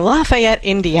 serving Lafayette,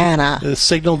 Indiana. The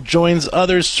signal joins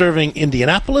others serving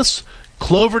Indianapolis,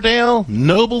 Cloverdale,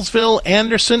 Noblesville,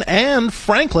 Anderson, and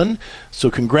Franklin.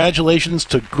 So congratulations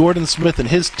to Gordon Smith and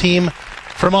his team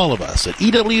from all of us at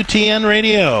EWTN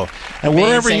Radio. And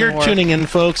wherever you're tuning in,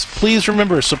 folks, please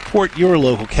remember, support your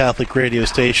local Catholic radio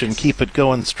station. Keep it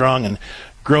going strong and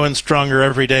growing stronger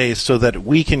every day so that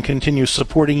we can continue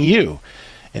supporting you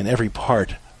in every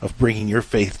part of bringing your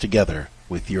faith together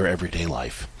with your everyday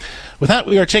life. With that,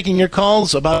 we are taking your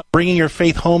calls about bringing your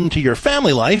faith home to your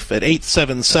family life at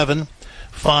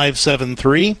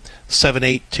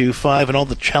 877-573-7825 and all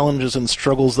the challenges and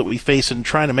struggles that we face in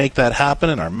trying to make that happen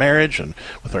in our marriage and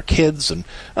with our kids and,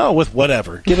 with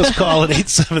whatever. Give us a call at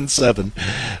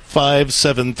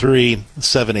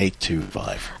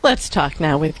 877-573-7825. Let's talk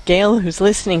now with Gail, who's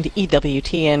listening to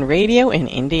EWTN Radio in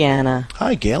Indiana.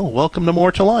 Hi, Gail. Welcome to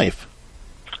More to Life.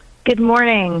 Good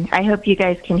morning. I hope you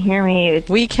guys can hear me.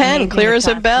 We can, clear as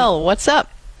a bell. What's up?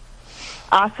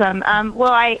 Awesome.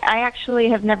 Well, I actually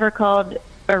have never called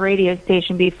a radio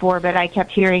station before, but I kept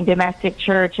hearing domestic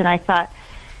church, and I thought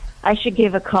I should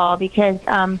give a call because,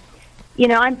 I'm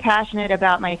passionate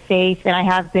about my faith, and I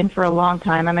have been for a long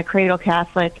time. I'm a cradle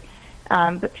Catholic.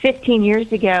 But 15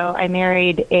 years ago, I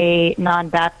married a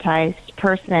non-baptized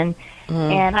person,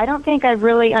 and I don't think I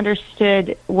really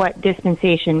understood what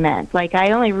dispensation meant. Like,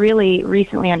 I only really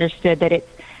recently understood that it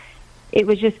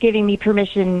was just giving me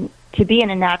permission to be in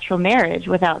a natural marriage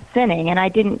without sinning, and I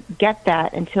didn't get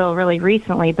that until really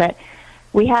recently. But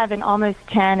we have an almost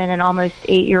 10 and an almost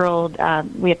 8-year-old.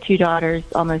 We have 2 daughters,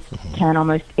 almost 10,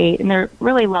 almost 8, and they're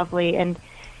really lovely. And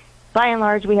by and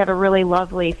large, we have a really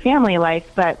lovely family life.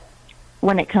 But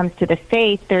when it comes to the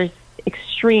faith, there's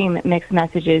extreme mixed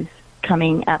messages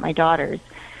coming at my daughters.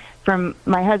 From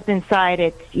my husband's side,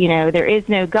 it's, there is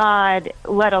no God,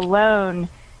 let alone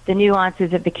the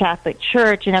nuances of the Catholic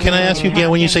Church and everything. Can I ask you,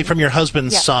 Gail, when you say from your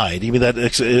husband's side, you mean that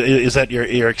is that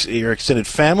your extended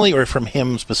family or from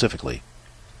him specifically?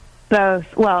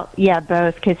 Both. Well, yeah,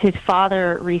 both. Because his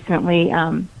father recently,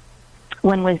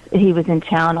 when he was in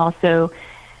town, also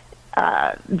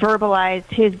verbalized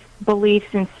his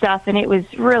beliefs and stuff, and it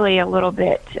was really a little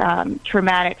bit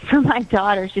traumatic for my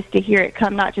daughters just to hear it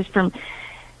come not just from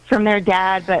from their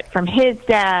dad, but from his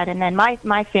dad, and then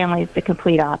my family is the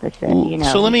complete opposite. You know.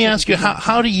 So let me ask you,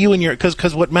 how do you and your,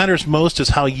 because what matters most is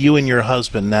how you and your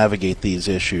husband navigate these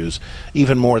issues,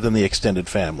 even more than the extended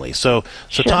family. So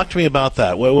Sure. talk to me about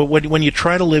that. When you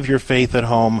try to live your faith at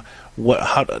home,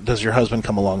 how does your husband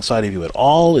come alongside of you at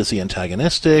all? Is he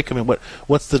antagonistic? I mean,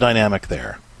 what's the dynamic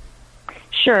there?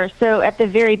 Sure. So at the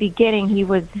very beginning, he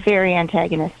was very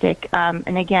antagonistic.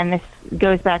 And again, this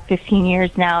goes back 15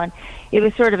 years now. And it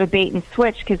was sort of a bait and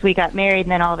switch because we got married,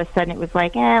 and then all of a sudden it was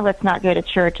like, let's not go to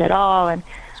church at all. And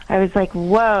I was like,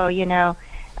 whoa, you know.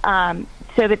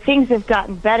 But things have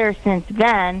gotten better since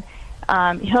then.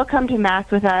 He'll come to Mass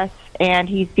with us, and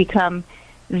he's become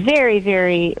very,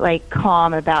 very,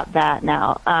 calm about that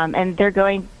now. And they're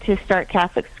going to start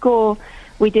Catholic school.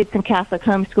 We did some Catholic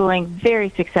homeschooling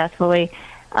very successfully.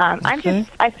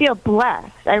 I feel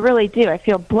blessed. I really do. I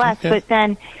feel blessed. Okay. But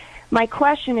then my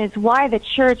question is why the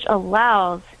church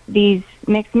allows these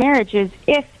mixed marriages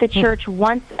if the church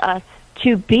wants us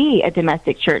to be a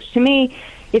domestic church. To me,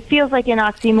 it feels like an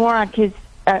oxymoron because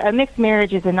a mixed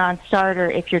marriage is a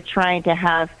non-starter if you're trying to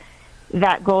have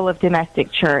that goal of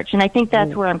domestic church, and I think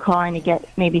that's where I'm calling to get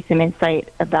maybe some insight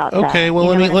about that. Okay, well,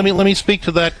 let me speak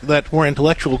to that more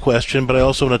intellectual question, but I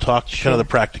also want to talk kind of the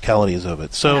practicalities of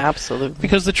it. So, absolutely,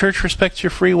 because the church respects your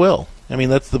free will. I mean,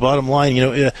 that's the bottom line, you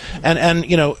know. And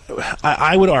you know,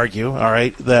 I would argue, all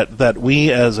right, that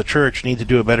we as a church need to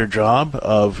do a better job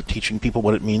of teaching people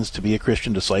what it means to be a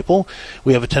Christian disciple.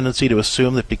 We have a tendency to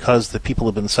assume that because the people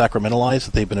have been sacramentalized,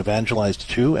 that they've been evangelized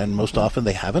too, and most often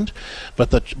they haven't.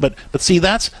 But see,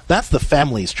 that's the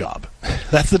family's job.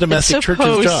 That's the domestic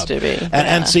church's job. To be.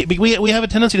 And see, we have a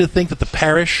tendency to think that the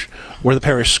parish or the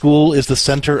parish school is the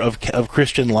center of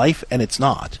Christian life, and it's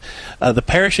not. The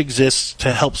parish exists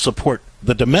to help support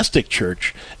the domestic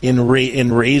church in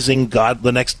raising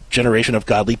the next generation of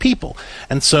godly people.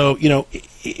 And so, you know,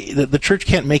 the church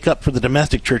can't make up for the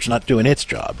domestic church not doing its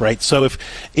job, right? So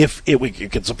if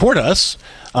it can support us,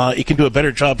 it can do a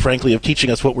better job, frankly, of teaching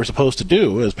us what we're supposed to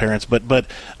do as parents. But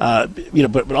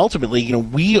ultimately, you know,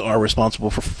 we are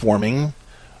responsible for forming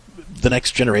the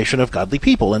next generation of godly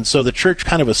people. And so the church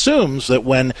kind of assumes that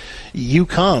when you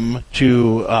come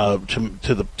to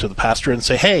the pastor and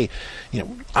say, hey, you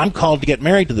know, I'm called to get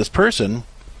married to this person,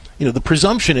 you know, the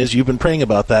presumption is you've been praying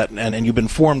about that and you've been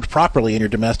formed properly in your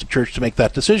domestic church to make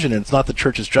that decision. And it's not the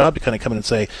church's job to kind of come in and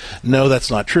say, no, that's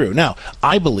not true. Now,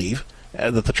 I believe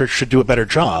that the church should do a better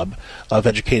job of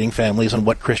educating families on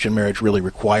what Christian marriage really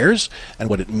requires and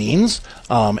what it means,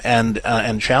 and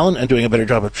doing a better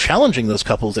job of challenging those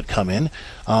couples that come in.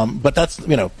 But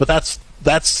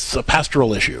that's a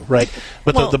pastoral issue, right?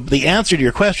 But the answer to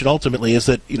your question ultimately is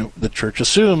that, you know, the church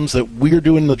assumes that we're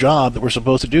doing the job that we're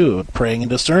supposed to do, praying and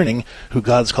discerning who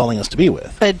God's calling us to be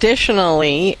with.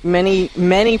 Additionally,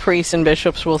 many priests and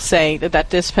bishops will say that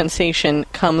dispensation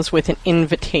comes with an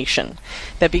invitation.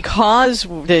 That because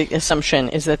the assumption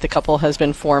is that the couple has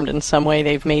been formed in some way,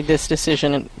 they've made this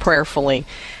decision prayerfully,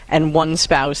 and one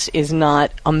spouse is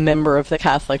not a member of the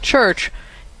Catholic Church,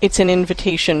 it's an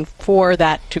invitation for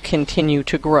that to continue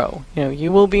to grow. You know,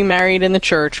 you will be married in the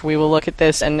church. We will look at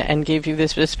this and give you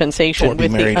this dispensation. Or be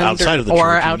married outside of the church.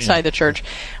 Or outside the church.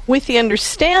 With the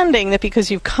understanding that because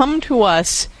you've come to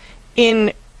us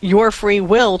in your free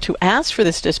will to ask for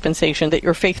this dispensation, that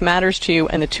your faith matters to you,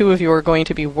 and the two of you are going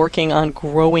to be working on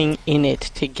growing in it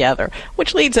together.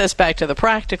 Which leads us back to the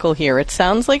practical here. It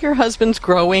sounds like your husband's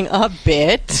growing a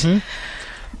bit. Mm-hmm.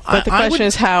 But the question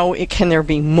is, can there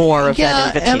be more of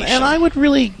that invitation? And I would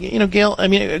really, you know, Gail, I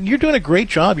mean, you're doing a great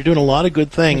job. You're doing a lot of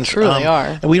good things. You truly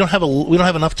are. And we don't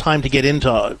have enough time to get into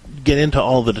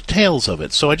all the details of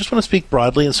it. So I just want to speak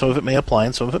broadly, and some of it may apply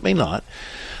and some of it may not.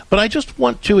 But I just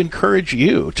want to encourage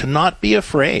you to not be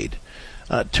afraid.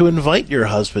 To invite your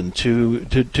husband to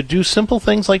do simple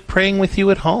things like praying with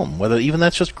you at home, whether even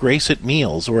that's just grace at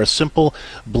meals or a simple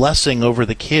blessing over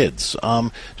the kids,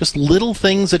 just little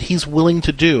things that he's willing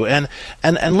to do. And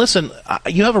listen,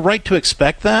 you have a right to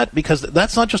expect that, because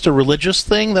that's not just a religious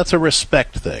thing, that's a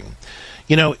respect thing.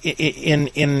 You know,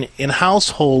 in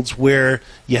households where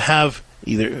you have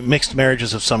either mixed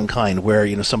marriages of some kind, where,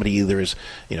 you know, somebody either is,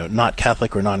 you know, not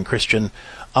Catholic or non-Christian,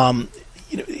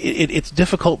 you know, it's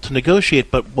difficult to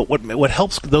negotiate, but what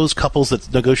helps those couples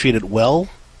that negotiate it well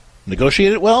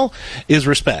is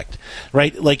respect,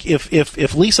 right? Like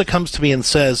if Lisa comes to me and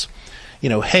says, you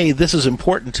know, hey, this is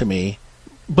important to me,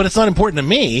 but it's not important to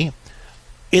me,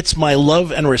 it's my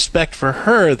love and respect for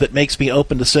her that makes me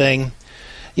open to saying,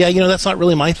 yeah, that's not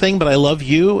really my thing, but I love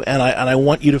you, and I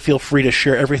want you to feel free to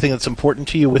share everything that's important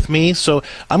to you with me, so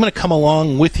I'm going to come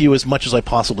along with you as much as I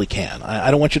possibly can.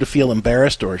 I don't want you to feel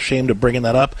embarrassed or ashamed of bringing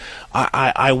that up.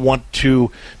 I want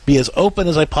to be as open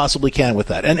as I possibly can with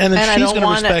that. And she's going to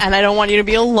respect... And I don't want you to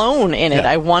be alone in it.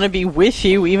 I want to be with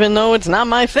you, even though it's not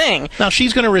my thing. Now,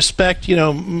 she's going to respect, my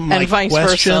and vice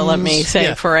questions. versa, let me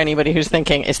say, for anybody who's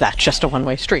thinking, is that just a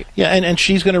one-way street? Yeah, and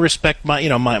she's going to respect my,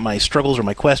 my struggles or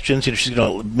my questions. She's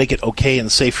going to make it okay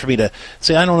and safe for me to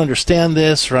say, I don't understand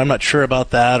this, or I'm not sure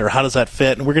about that, or how does that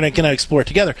fit? And we're going to explore it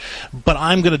together. But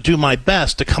I'm going to do my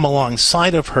best to come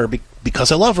alongside of her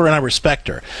because I love her and I respect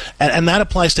her. And that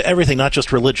applies to everything, not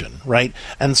just religion, right?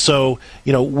 And so,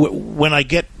 when I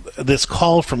get this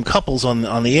call from couples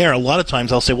on the air, a lot of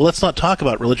times I'll say, well, let's not talk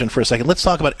about religion for a second. Let's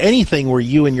talk about anything where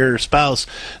you and your spouse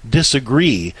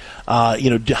disagree. How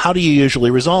do you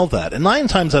usually resolve that? And 9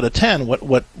 times out of 10,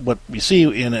 what we see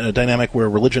in a dynamic where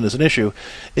religion is an issue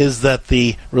is that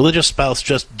the religious spouse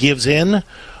just gives in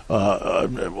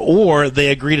or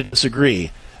they agree to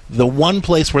disagree. The one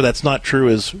place where that's not true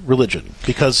is religion,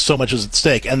 because so much is at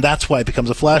stake, and that's why it becomes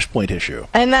a flashpoint issue.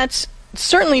 And that's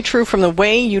certainly true from the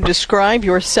way you describe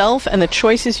yourself and the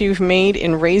choices you've made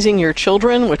in raising your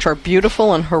children, which are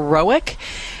beautiful and heroic.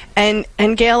 And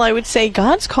Gail, I would say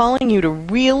God's calling you to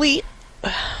really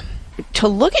to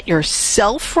look at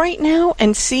yourself right now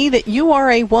and see that you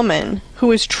are a woman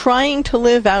who is trying to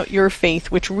live out your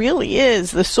faith, which really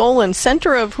is the soul and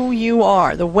center of who you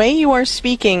are. The way you are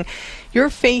speaking, your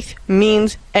faith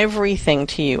means everything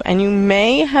to you. And you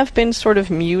may have been sort of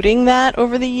muting that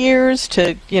over the years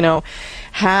to,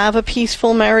 have a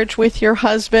peaceful marriage with your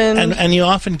husband. And you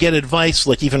often get advice,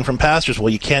 like even from pastors, well,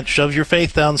 you can't shove your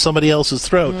faith down somebody else's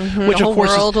throat, which of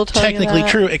course is technically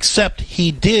true, except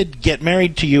he did get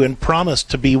married to you and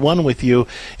promised to be one with you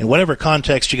in whatever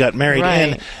context you got married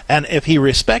in. And if he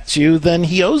respects you, then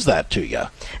he owes that to you.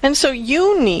 And so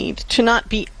you need to not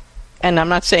be, and I'm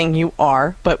not saying you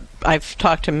are, but I've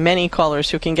talked to many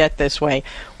callers who can get this way.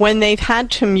 When they've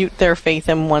had to mute their faith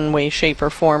in one way, shape,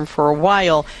 or form for a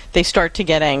while, they start to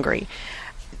get angry.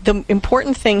 The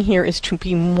important thing here is to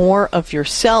be more of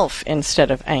yourself instead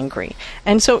of angry.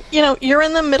 And so, you're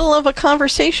in the middle of a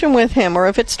conversation with him, or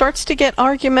if it starts to get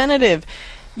argumentative,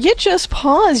 you just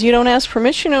pause. You don't ask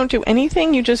permission. You don't do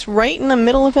anything. You just right in the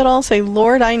middle of it all say,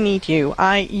 Lord, I need you.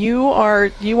 You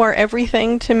are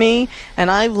everything to me,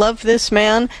 and I love this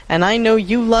man, and I know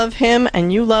you love him,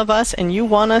 and you love us, and you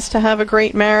want us to have a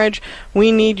great marriage.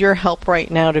 We need your help right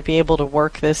now to be able to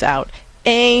work this out.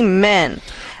 Amen.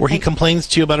 Or he complains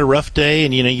to you about a rough day,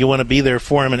 and you want to be there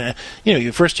for him, and you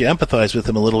empathize with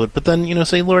him a little bit, but then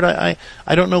say, Lord, I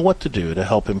don't know what to do to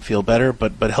help him feel better,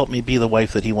 but help me be the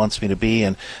wife that he wants me to be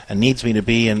and needs me to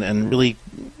be, and really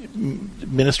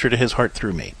minister to his heart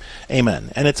through me.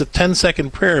 Amen. And it's a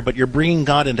 10-second prayer, but you're bringing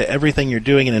God into everything you're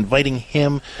doing and inviting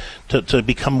him to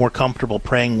become more comfortable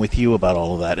praying with you about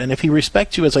all of that. And if he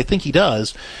respects you, as I think he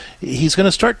does, he's going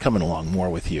to start coming along more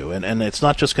with you. And it's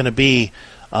not just going to be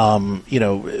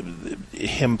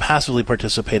him passively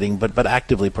participating, but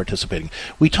actively participating.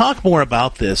 We talk more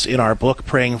about this in our book,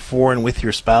 Praying For and With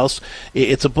Your Spouse.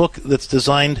 It's a book that's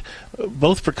designed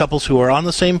both for couples who are on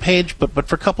the same page, but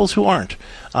for couples who aren't.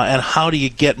 And how do you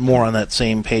get more on that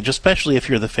same page, especially if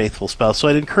you're the faithful spouse? So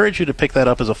I'd encourage you to pick that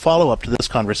up as a follow-up to this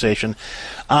conversation.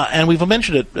 And we've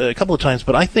mentioned it a couple of times,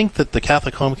 but I think that the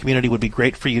Catholic home community would be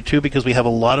great for you too, because we have a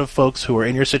lot of folks who are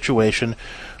in your situation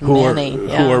who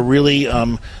are really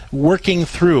working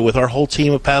through with our whole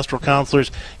team of pastoral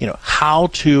counselors, how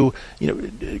to,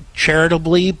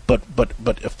 charitably but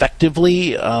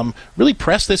effectively really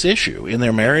press this issue in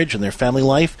their marriage and their family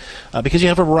life, because you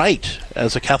have a right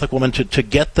as a Catholic woman to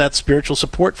get that spiritual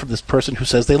support from this person who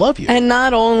says they love you. And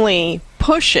not only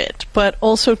push it, but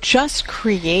also just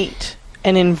create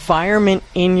an environment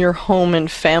in your home and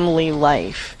family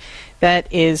life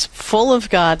that is full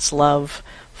of God's love,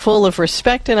 full of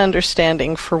respect and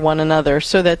understanding for one another,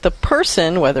 so that the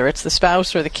person, whether it's the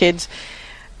spouse or the kids,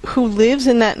 who lives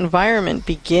in that environment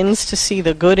begins to see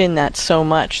the good in that so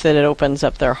much that it opens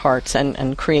up their hearts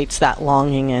and creates that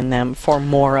longing in them for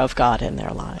more of God in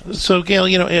their lives. So, Gail,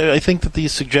 I think that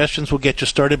these suggestions will get you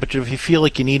started, but if you feel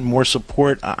like you need more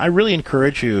support, I really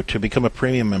encourage you to become a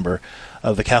premium member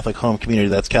of the Catholic Home Community.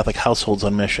 That's Catholic Households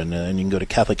on Mission, and you can go to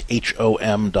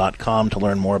CatholicHOM.com to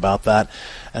learn more about that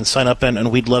and sign up,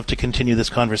 and we'd love to continue this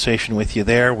conversation with you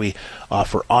there. We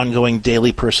offer ongoing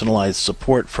daily personalized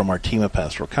support from our team of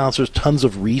pastoral counselors, tons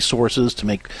of resources to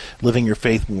make living your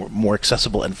faith more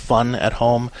accessible and fun at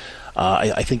home.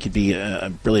 I think you'd be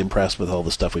really impressed with all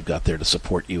the stuff we've got there to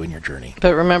support you in your journey.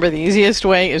 But remember, the easiest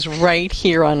way is right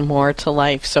here on More to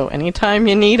Life. So anytime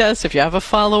you need us, if you have a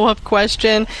follow-up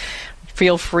question,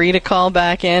 feel free to call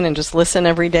back in and just listen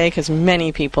every day, because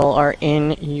many people are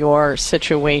in your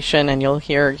situation, and you'll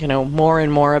hear, more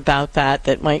and more about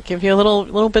that might give you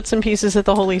little bits and pieces that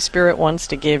the Holy Spirit wants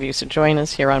to give you. So join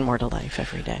us here on More to Life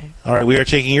every day. All right, we are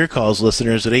taking your calls,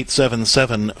 listeners, at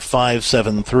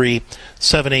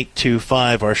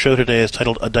 877-573-7825. Our show today is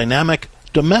titled A Dynamic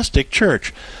Domestic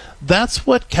Church. That's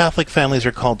what Catholic families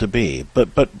are called to be,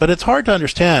 but it's hard to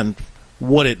understand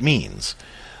what it means.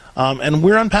 And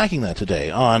we're unpacking that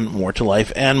today on More to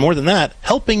Life, and more than that,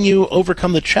 helping you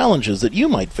overcome the challenges that you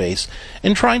might face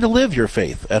in trying to live your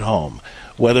faith at home.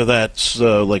 Whether that's,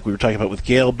 like we were talking about with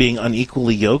Gail, being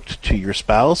unequally yoked to your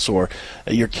spouse, or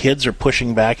your kids are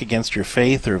pushing back against your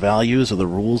faith or values or the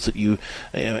rules that you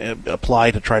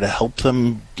apply to try to help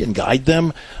them and guide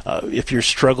them. If you're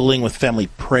struggling with family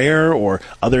prayer or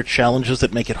other challenges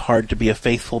that make it hard to be a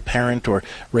faithful parent or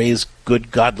raise good,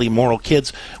 godly, moral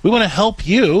kids, we want to help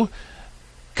you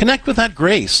connect with that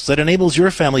grace that enables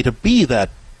your family to be that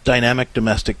dynamic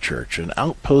domestic church, an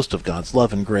outpost of God's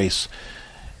love and grace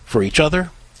for each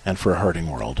other and for a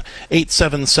hurting world.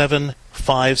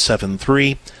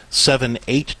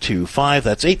 877-573-7825.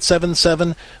 That's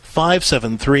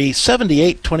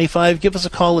 877-573-7825. Give us a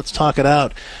call. Let's talk it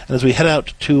out. And as we head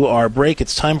out to our break,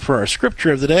 it's time for our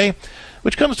scripture of the day,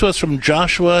 which comes to us from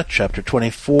Joshua chapter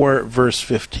 24, verse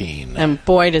 15. And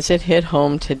boy, does it hit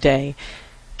home today.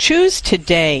 Choose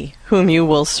today whom you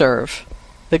will serve,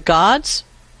 the gods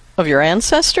of your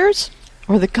ancestors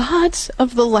or the gods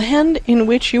of the land in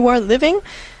which you are living.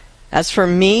 As for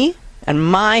me and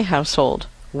my household,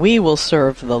 we will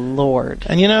serve the Lord.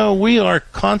 And we are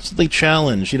constantly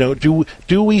challenged.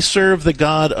 Do we serve the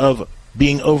God of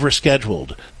being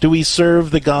overscheduled? Do we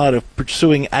serve the God of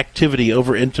pursuing activity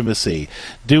over intimacy?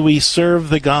 Do we serve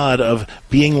the God of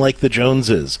being like the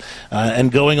Joneses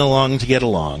and going along to get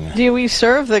along? Do we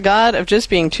serve the God of just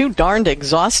being too darned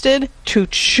exhausted to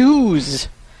choose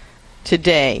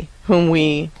today whom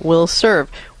we will serve?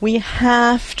 We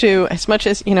have to, as much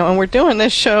as, and we're doing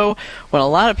this show when a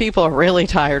lot of people are really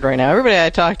tired right now. Everybody I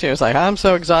talk to is like, I'm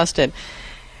so exhausted.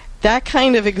 That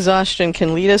kind of exhaustion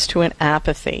can lead us to an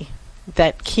apathy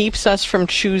that keeps us from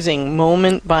choosing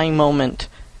moment by moment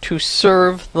to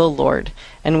serve the Lord.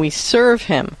 And we serve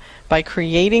Him by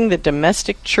creating the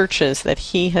domestic churches that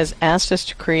He has asked us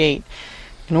to create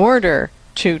in order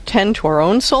to tend to our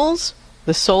own souls,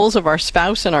 the souls of our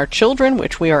spouse and our children,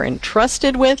 which we are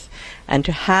entrusted with, and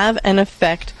to have an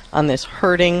effect on this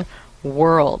hurting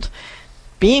world.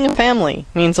 Being a family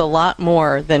means a lot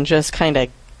more than just kind of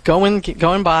going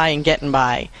by and getting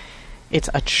by. It's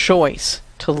a choice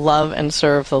to love and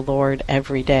serve the Lord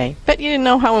every day. Bet you didn't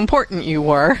know how important you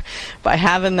were by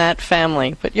having that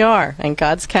family, but you are, and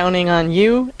God's counting on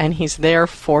you, and He's there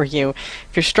for you.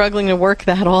 If you're struggling to work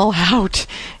that all out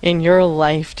in your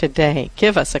life today,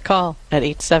 give us a call at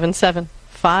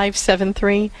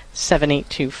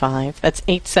 877-573-7825. That's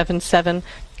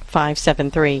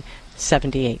 877-573-7825.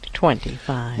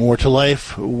 7825. More to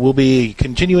Life. We'll be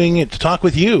continuing to talk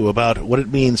with you about what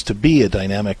it means to be a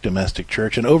dynamic domestic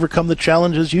church and overcome the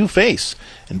challenges you face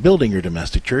in building your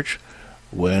domestic church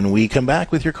when we come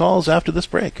back with your calls after this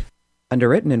break.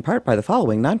 Underwritten in part by the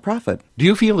following nonprofit. Do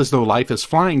you feel as though life is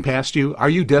flying past you? Are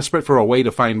you desperate for a way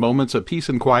to find moments of peace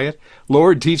and quiet?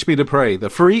 Lord, Teach Me to Pray, the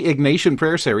free Ignatian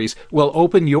prayer series, will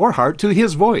open your heart to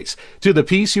His voice, to the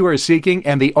peace you are seeking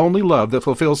and the only love that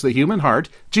fulfills the human heart,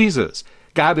 Jesus.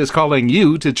 God is calling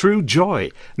you to true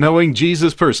joy, knowing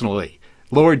Jesus personally.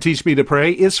 Lord, Teach Me to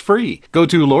Pray is free. Go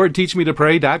to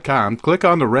LordTeachMeToPray.com, click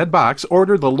on the red box,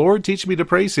 order the Lord Teach Me to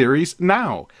Pray series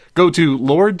now. Go to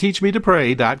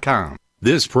LordTeachMeToPray.com.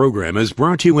 This program is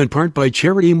brought to you in part by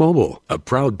Charity Mobile, a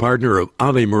proud partner of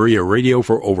Ave Maria Radio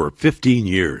for over 15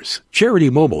 years.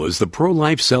 Charity Mobile is the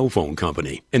pro-life cell phone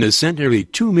company and has sent nearly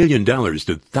 $2 million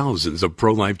to thousands of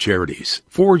pro-life charities.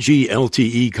 4G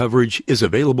LTE coverage is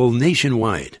available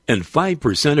nationwide, and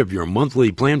 5% of your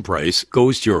monthly plan price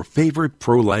goes to your favorite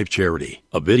pro-life charity.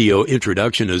 A video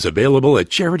introduction is available at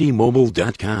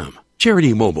CharityMobile.com.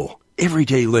 Charity Mobile,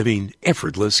 everyday living,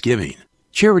 effortless giving.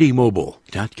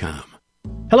 CharityMobile.com.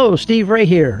 Hello, Steve Ray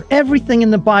here. Everything in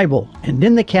the Bible and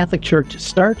in the Catholic Church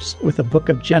starts with the book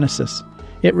of Genesis.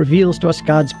 It reveals to us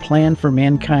God's plan for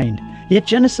mankind. Yet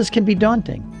Genesis can be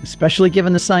daunting, especially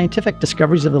given the scientific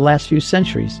discoveries of the last few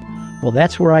centuries. Well,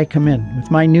 that's where I come in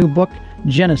with my new book,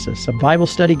 Genesis, a Bible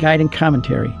study guide and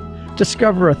commentary.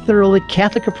 Discover a thoroughly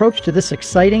Catholic approach to this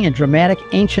exciting and dramatic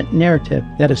ancient narrative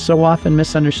that is so often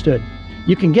misunderstood.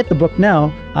 You can get the book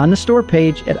now on the store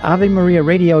page at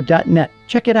AveMariaRadio.net.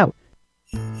 Check it out.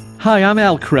 Hi, I'm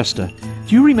Al Cresta.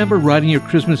 Do you remember writing your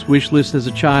Christmas wish list as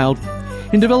a child?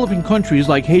 In developing countries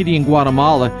like Haiti and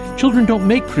Guatemala, children don't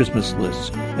make Christmas lists,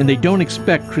 and they don't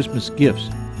expect Christmas gifts.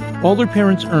 All their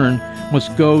parents earn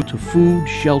must go to food,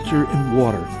 shelter, and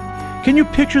water. Can you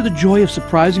picture the joy of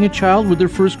surprising a child with their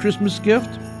first Christmas gift?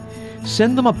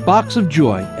 Send them a box of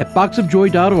joy at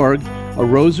boxofjoy.org. A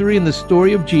rosary and the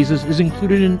story of Jesus is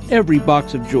included in every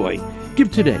box of joy. Give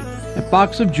today at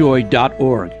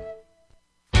boxofjoy.org.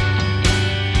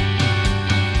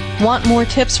 Want more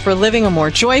tips for living a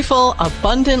more joyful,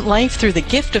 abundant life through the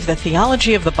gift of the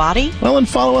theology of the body? Well, and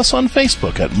follow us on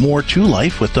Facebook at More to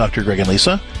Life with Dr. Greg and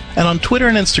Lisa, and on Twitter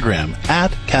and Instagram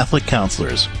at Catholic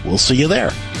Counselors. We'll see you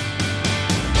there.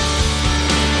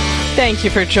 Thank you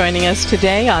for joining us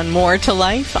today on More to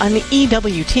Life on the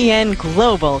EWTN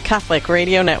Global Catholic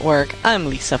Radio Network. I'm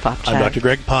Lisa Popchak. I'm Dr.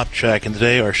 Greg Popchak, and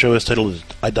today our show is titled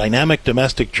A Dynamic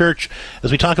Domestic Church,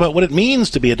 as we talk about what it means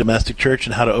to be a domestic church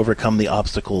and how to overcome the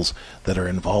obstacles that are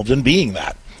involved in being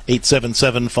that.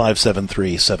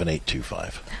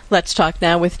 877-573-7825. Let's talk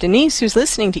now with Denise, who's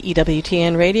listening to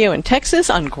EWTN Radio in Texas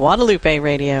on Guadalupe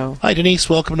Radio. Hi, Denise.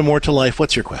 Welcome to More to Life.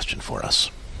 What's your question for us?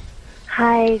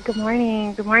 Hi, good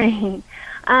morning. Good morning.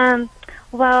 First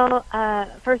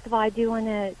of all, I do want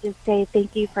to just say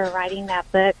thank you for writing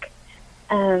that book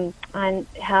on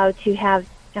how to have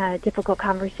difficult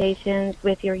conversations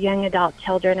with your young adult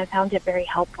children. I found it very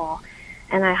helpful,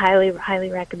 and I highly, highly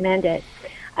recommend it.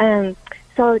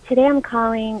 So today I'm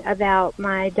calling about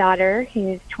my daughter,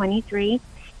 who's 23,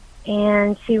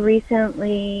 and she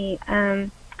recently...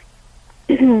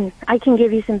 I can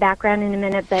give you some background in a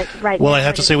minute, but right now... Well, I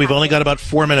have to say we've only got about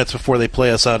 4 minutes before they play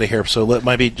us out of here, so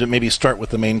maybe start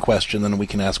with the main question, then we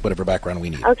can ask whatever background we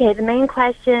need. Okay, the main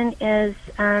question is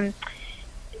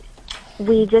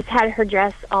we just had her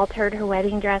dress altered, her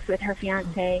wedding dress with her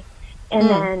fiancé, and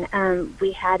then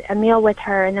we had a meal with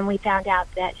her, and then we found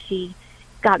out that she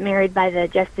got married by the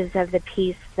Justice of the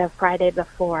Peace the Friday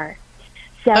before.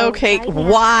 So okay,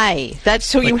 why?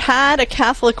 You had a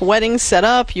Catholic wedding set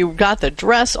up, you got the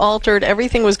dress altered,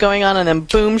 everything was going on, and then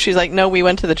boom, she's like, no, we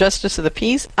went to the Justice of the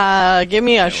Peace. Give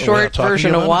me a short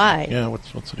version of why. Yeah,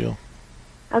 what's the deal?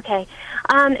 Okay.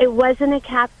 It wasn't a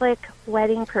Catholic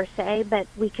wedding per se, but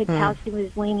we could tell she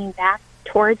was leaning back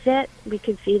towards it. We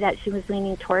could see that she was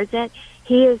leaning towards it.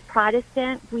 He is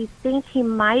Protestant. We think he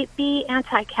might be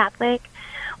anti-Catholic,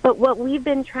 but what we've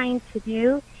been trying to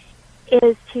do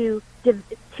is to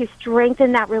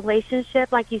strengthen that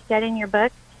relationship, like you said in your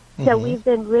book. So we've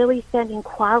been really spending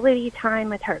quality time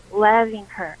with her, loving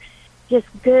her, just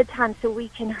good time, so we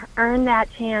can earn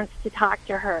that chance to talk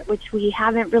to her, which we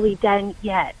haven't really done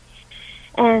yet.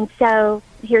 And so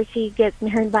here she gets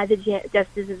married by the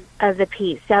Justice of the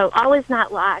Peace. So all is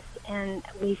not lost, and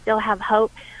we still have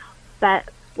hope, but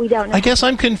we don't know. I guess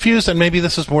I'm confused, and maybe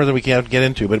this is more than we can get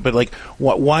into. But like,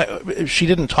 why she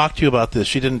didn't talk to you about this?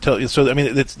 She didn't tell you. So I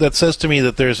mean, that says to me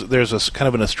that there's a kind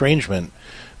of an estrangement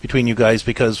between you guys,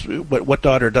 because what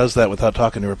daughter does that without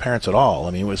talking to her parents at all?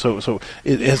 I mean,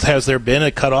 has there been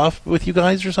a cutoff with you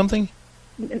guys or something?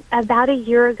 About a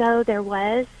year ago, there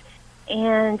was,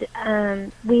 and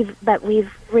we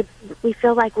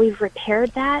feel like we've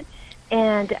repaired that,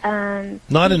 and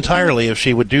not entirely if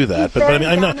she would do that, but I mean,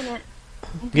 I'm not.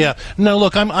 Yeah. No,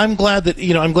 look, I'm glad that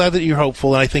you're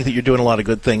hopeful, and I think that you're doing a lot of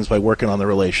good things by working on the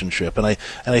relationship, and I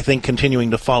think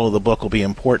continuing to follow the book will be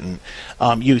important.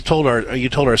 You told our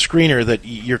screener that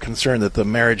you're concerned that the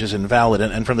marriage is invalid,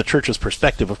 and from the church's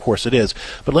perspective, of course it is.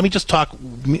 But let me just talk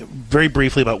very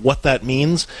briefly about what that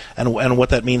means and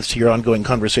what that means to your ongoing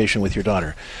conversation with your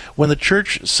daughter. When the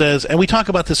church says, and we talk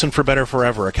about this in For Better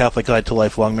Forever, A Catholic Guide to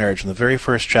Lifelong Marriage, in the very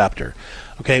first chapter.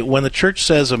 Okay, when the church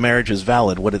says a marriage is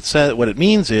valid, what it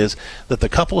means is that the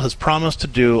couple has promised to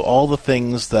do all the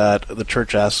things that the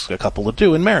church asks a couple to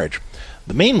do in marriage.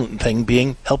 The main thing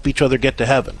being help each other get to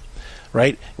heaven.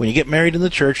 Right? When you get married in the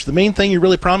church, the main thing you're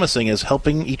really promising is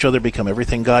helping each other become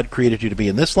everything God created you to be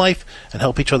in this life and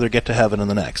help each other get to heaven in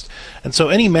the next. And so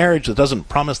any marriage that doesn't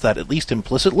promise that, at least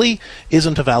implicitly,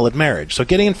 isn't a valid marriage. So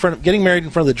getting married in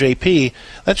front of the JP,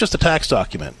 that's just a tax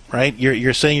document, right?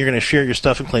 You're saying you're going to share your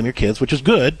stuff and claim your kids, which is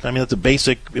good. I mean, that's a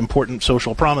basic, important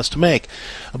social promise to make.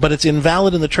 But it's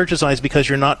invalid in the church's eyes because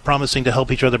you're not promising to help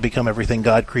each other become everything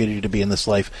God created you to be in this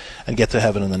life and get to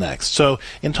heaven in the next. So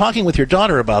in talking with your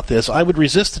daughter about this, I would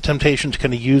resist the temptation to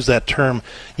kind of use that term,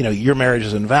 your marriage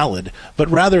is invalid, but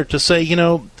rather to say,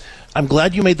 I'm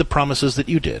glad you made the promises that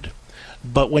you did.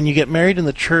 But when you get married in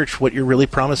the church, what you're really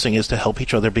promising is to help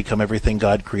each other become everything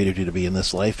God created you to be in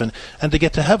this life and to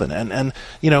get to heaven. And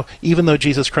even though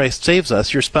Jesus Christ saves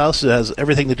us, your spouse has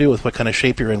everything to do with what kind of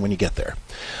shape you're in when you get there.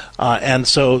 And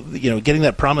so, getting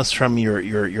that promise from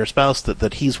your spouse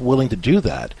that he's willing to do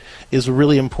that is a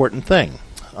really important thing.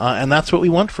 And that's what we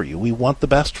want for you. We want the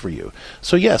best for you.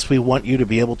 So yes, we want you to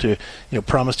be able to,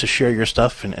 promise to share your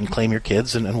stuff and claim your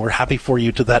kids, and we're happy for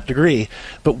you to that degree.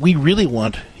 But we really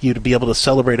want you to be able to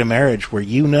celebrate a marriage where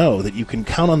you know that you can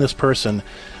count on this person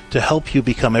to help you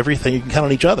become everything. You can count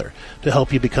on each other to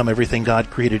help you become everything God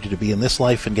created you to be in this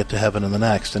life and get to heaven in the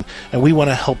next. And we want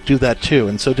to help do that too.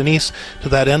 And so, Denise, to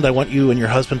that end, I want you and your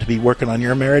husband to be working on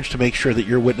your marriage to make sure that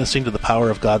you're witnessing to the power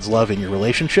of God's love in your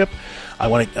relationship. I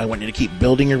want you to keep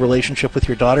building your relationship with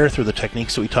your daughter through the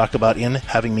techniques that we talk about in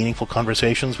having meaningful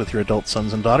conversations with your adult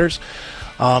sons and daughters.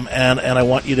 And I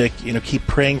want you to keep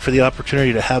praying for the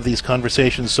opportunity to have these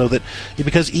conversations, so that,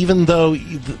 because even though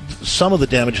some of the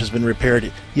damage has been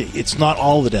repaired, it's not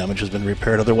all the damage has been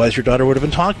repaired. Otherwise, your daughter would have been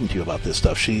talking to you about this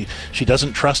stuff. She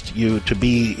doesn't trust you to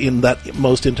be in that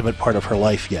most intimate part of her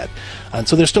life yet, and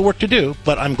so there's still work to do.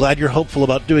 But I'm glad you're hopeful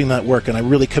about doing that work, and I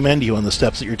really commend you on the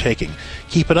steps that you're taking.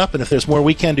 Keep it up, and if there's more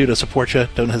we can do to support you,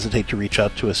 don't hesitate to reach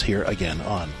out to us here again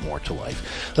on More to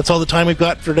Life. That's all the time we've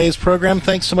got for today's program.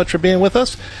 Thanks so much for being with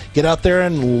us. Get out there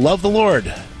and love the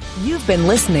Lord. You've been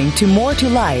listening to More to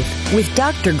Life with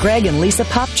Dr. Greg and Lisa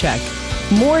Popchak.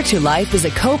 More to Life is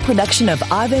a co-production of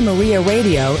Ave Maria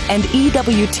Radio and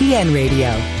EWTN Radio,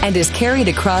 and is carried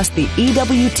across the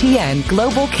EWTN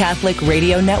Global Catholic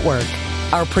Radio Network.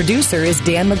 Our producer is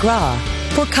Dan McGraw.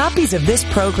 For copies of this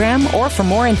program or for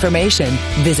more information,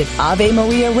 visit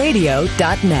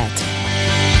AveMariaRadio.net.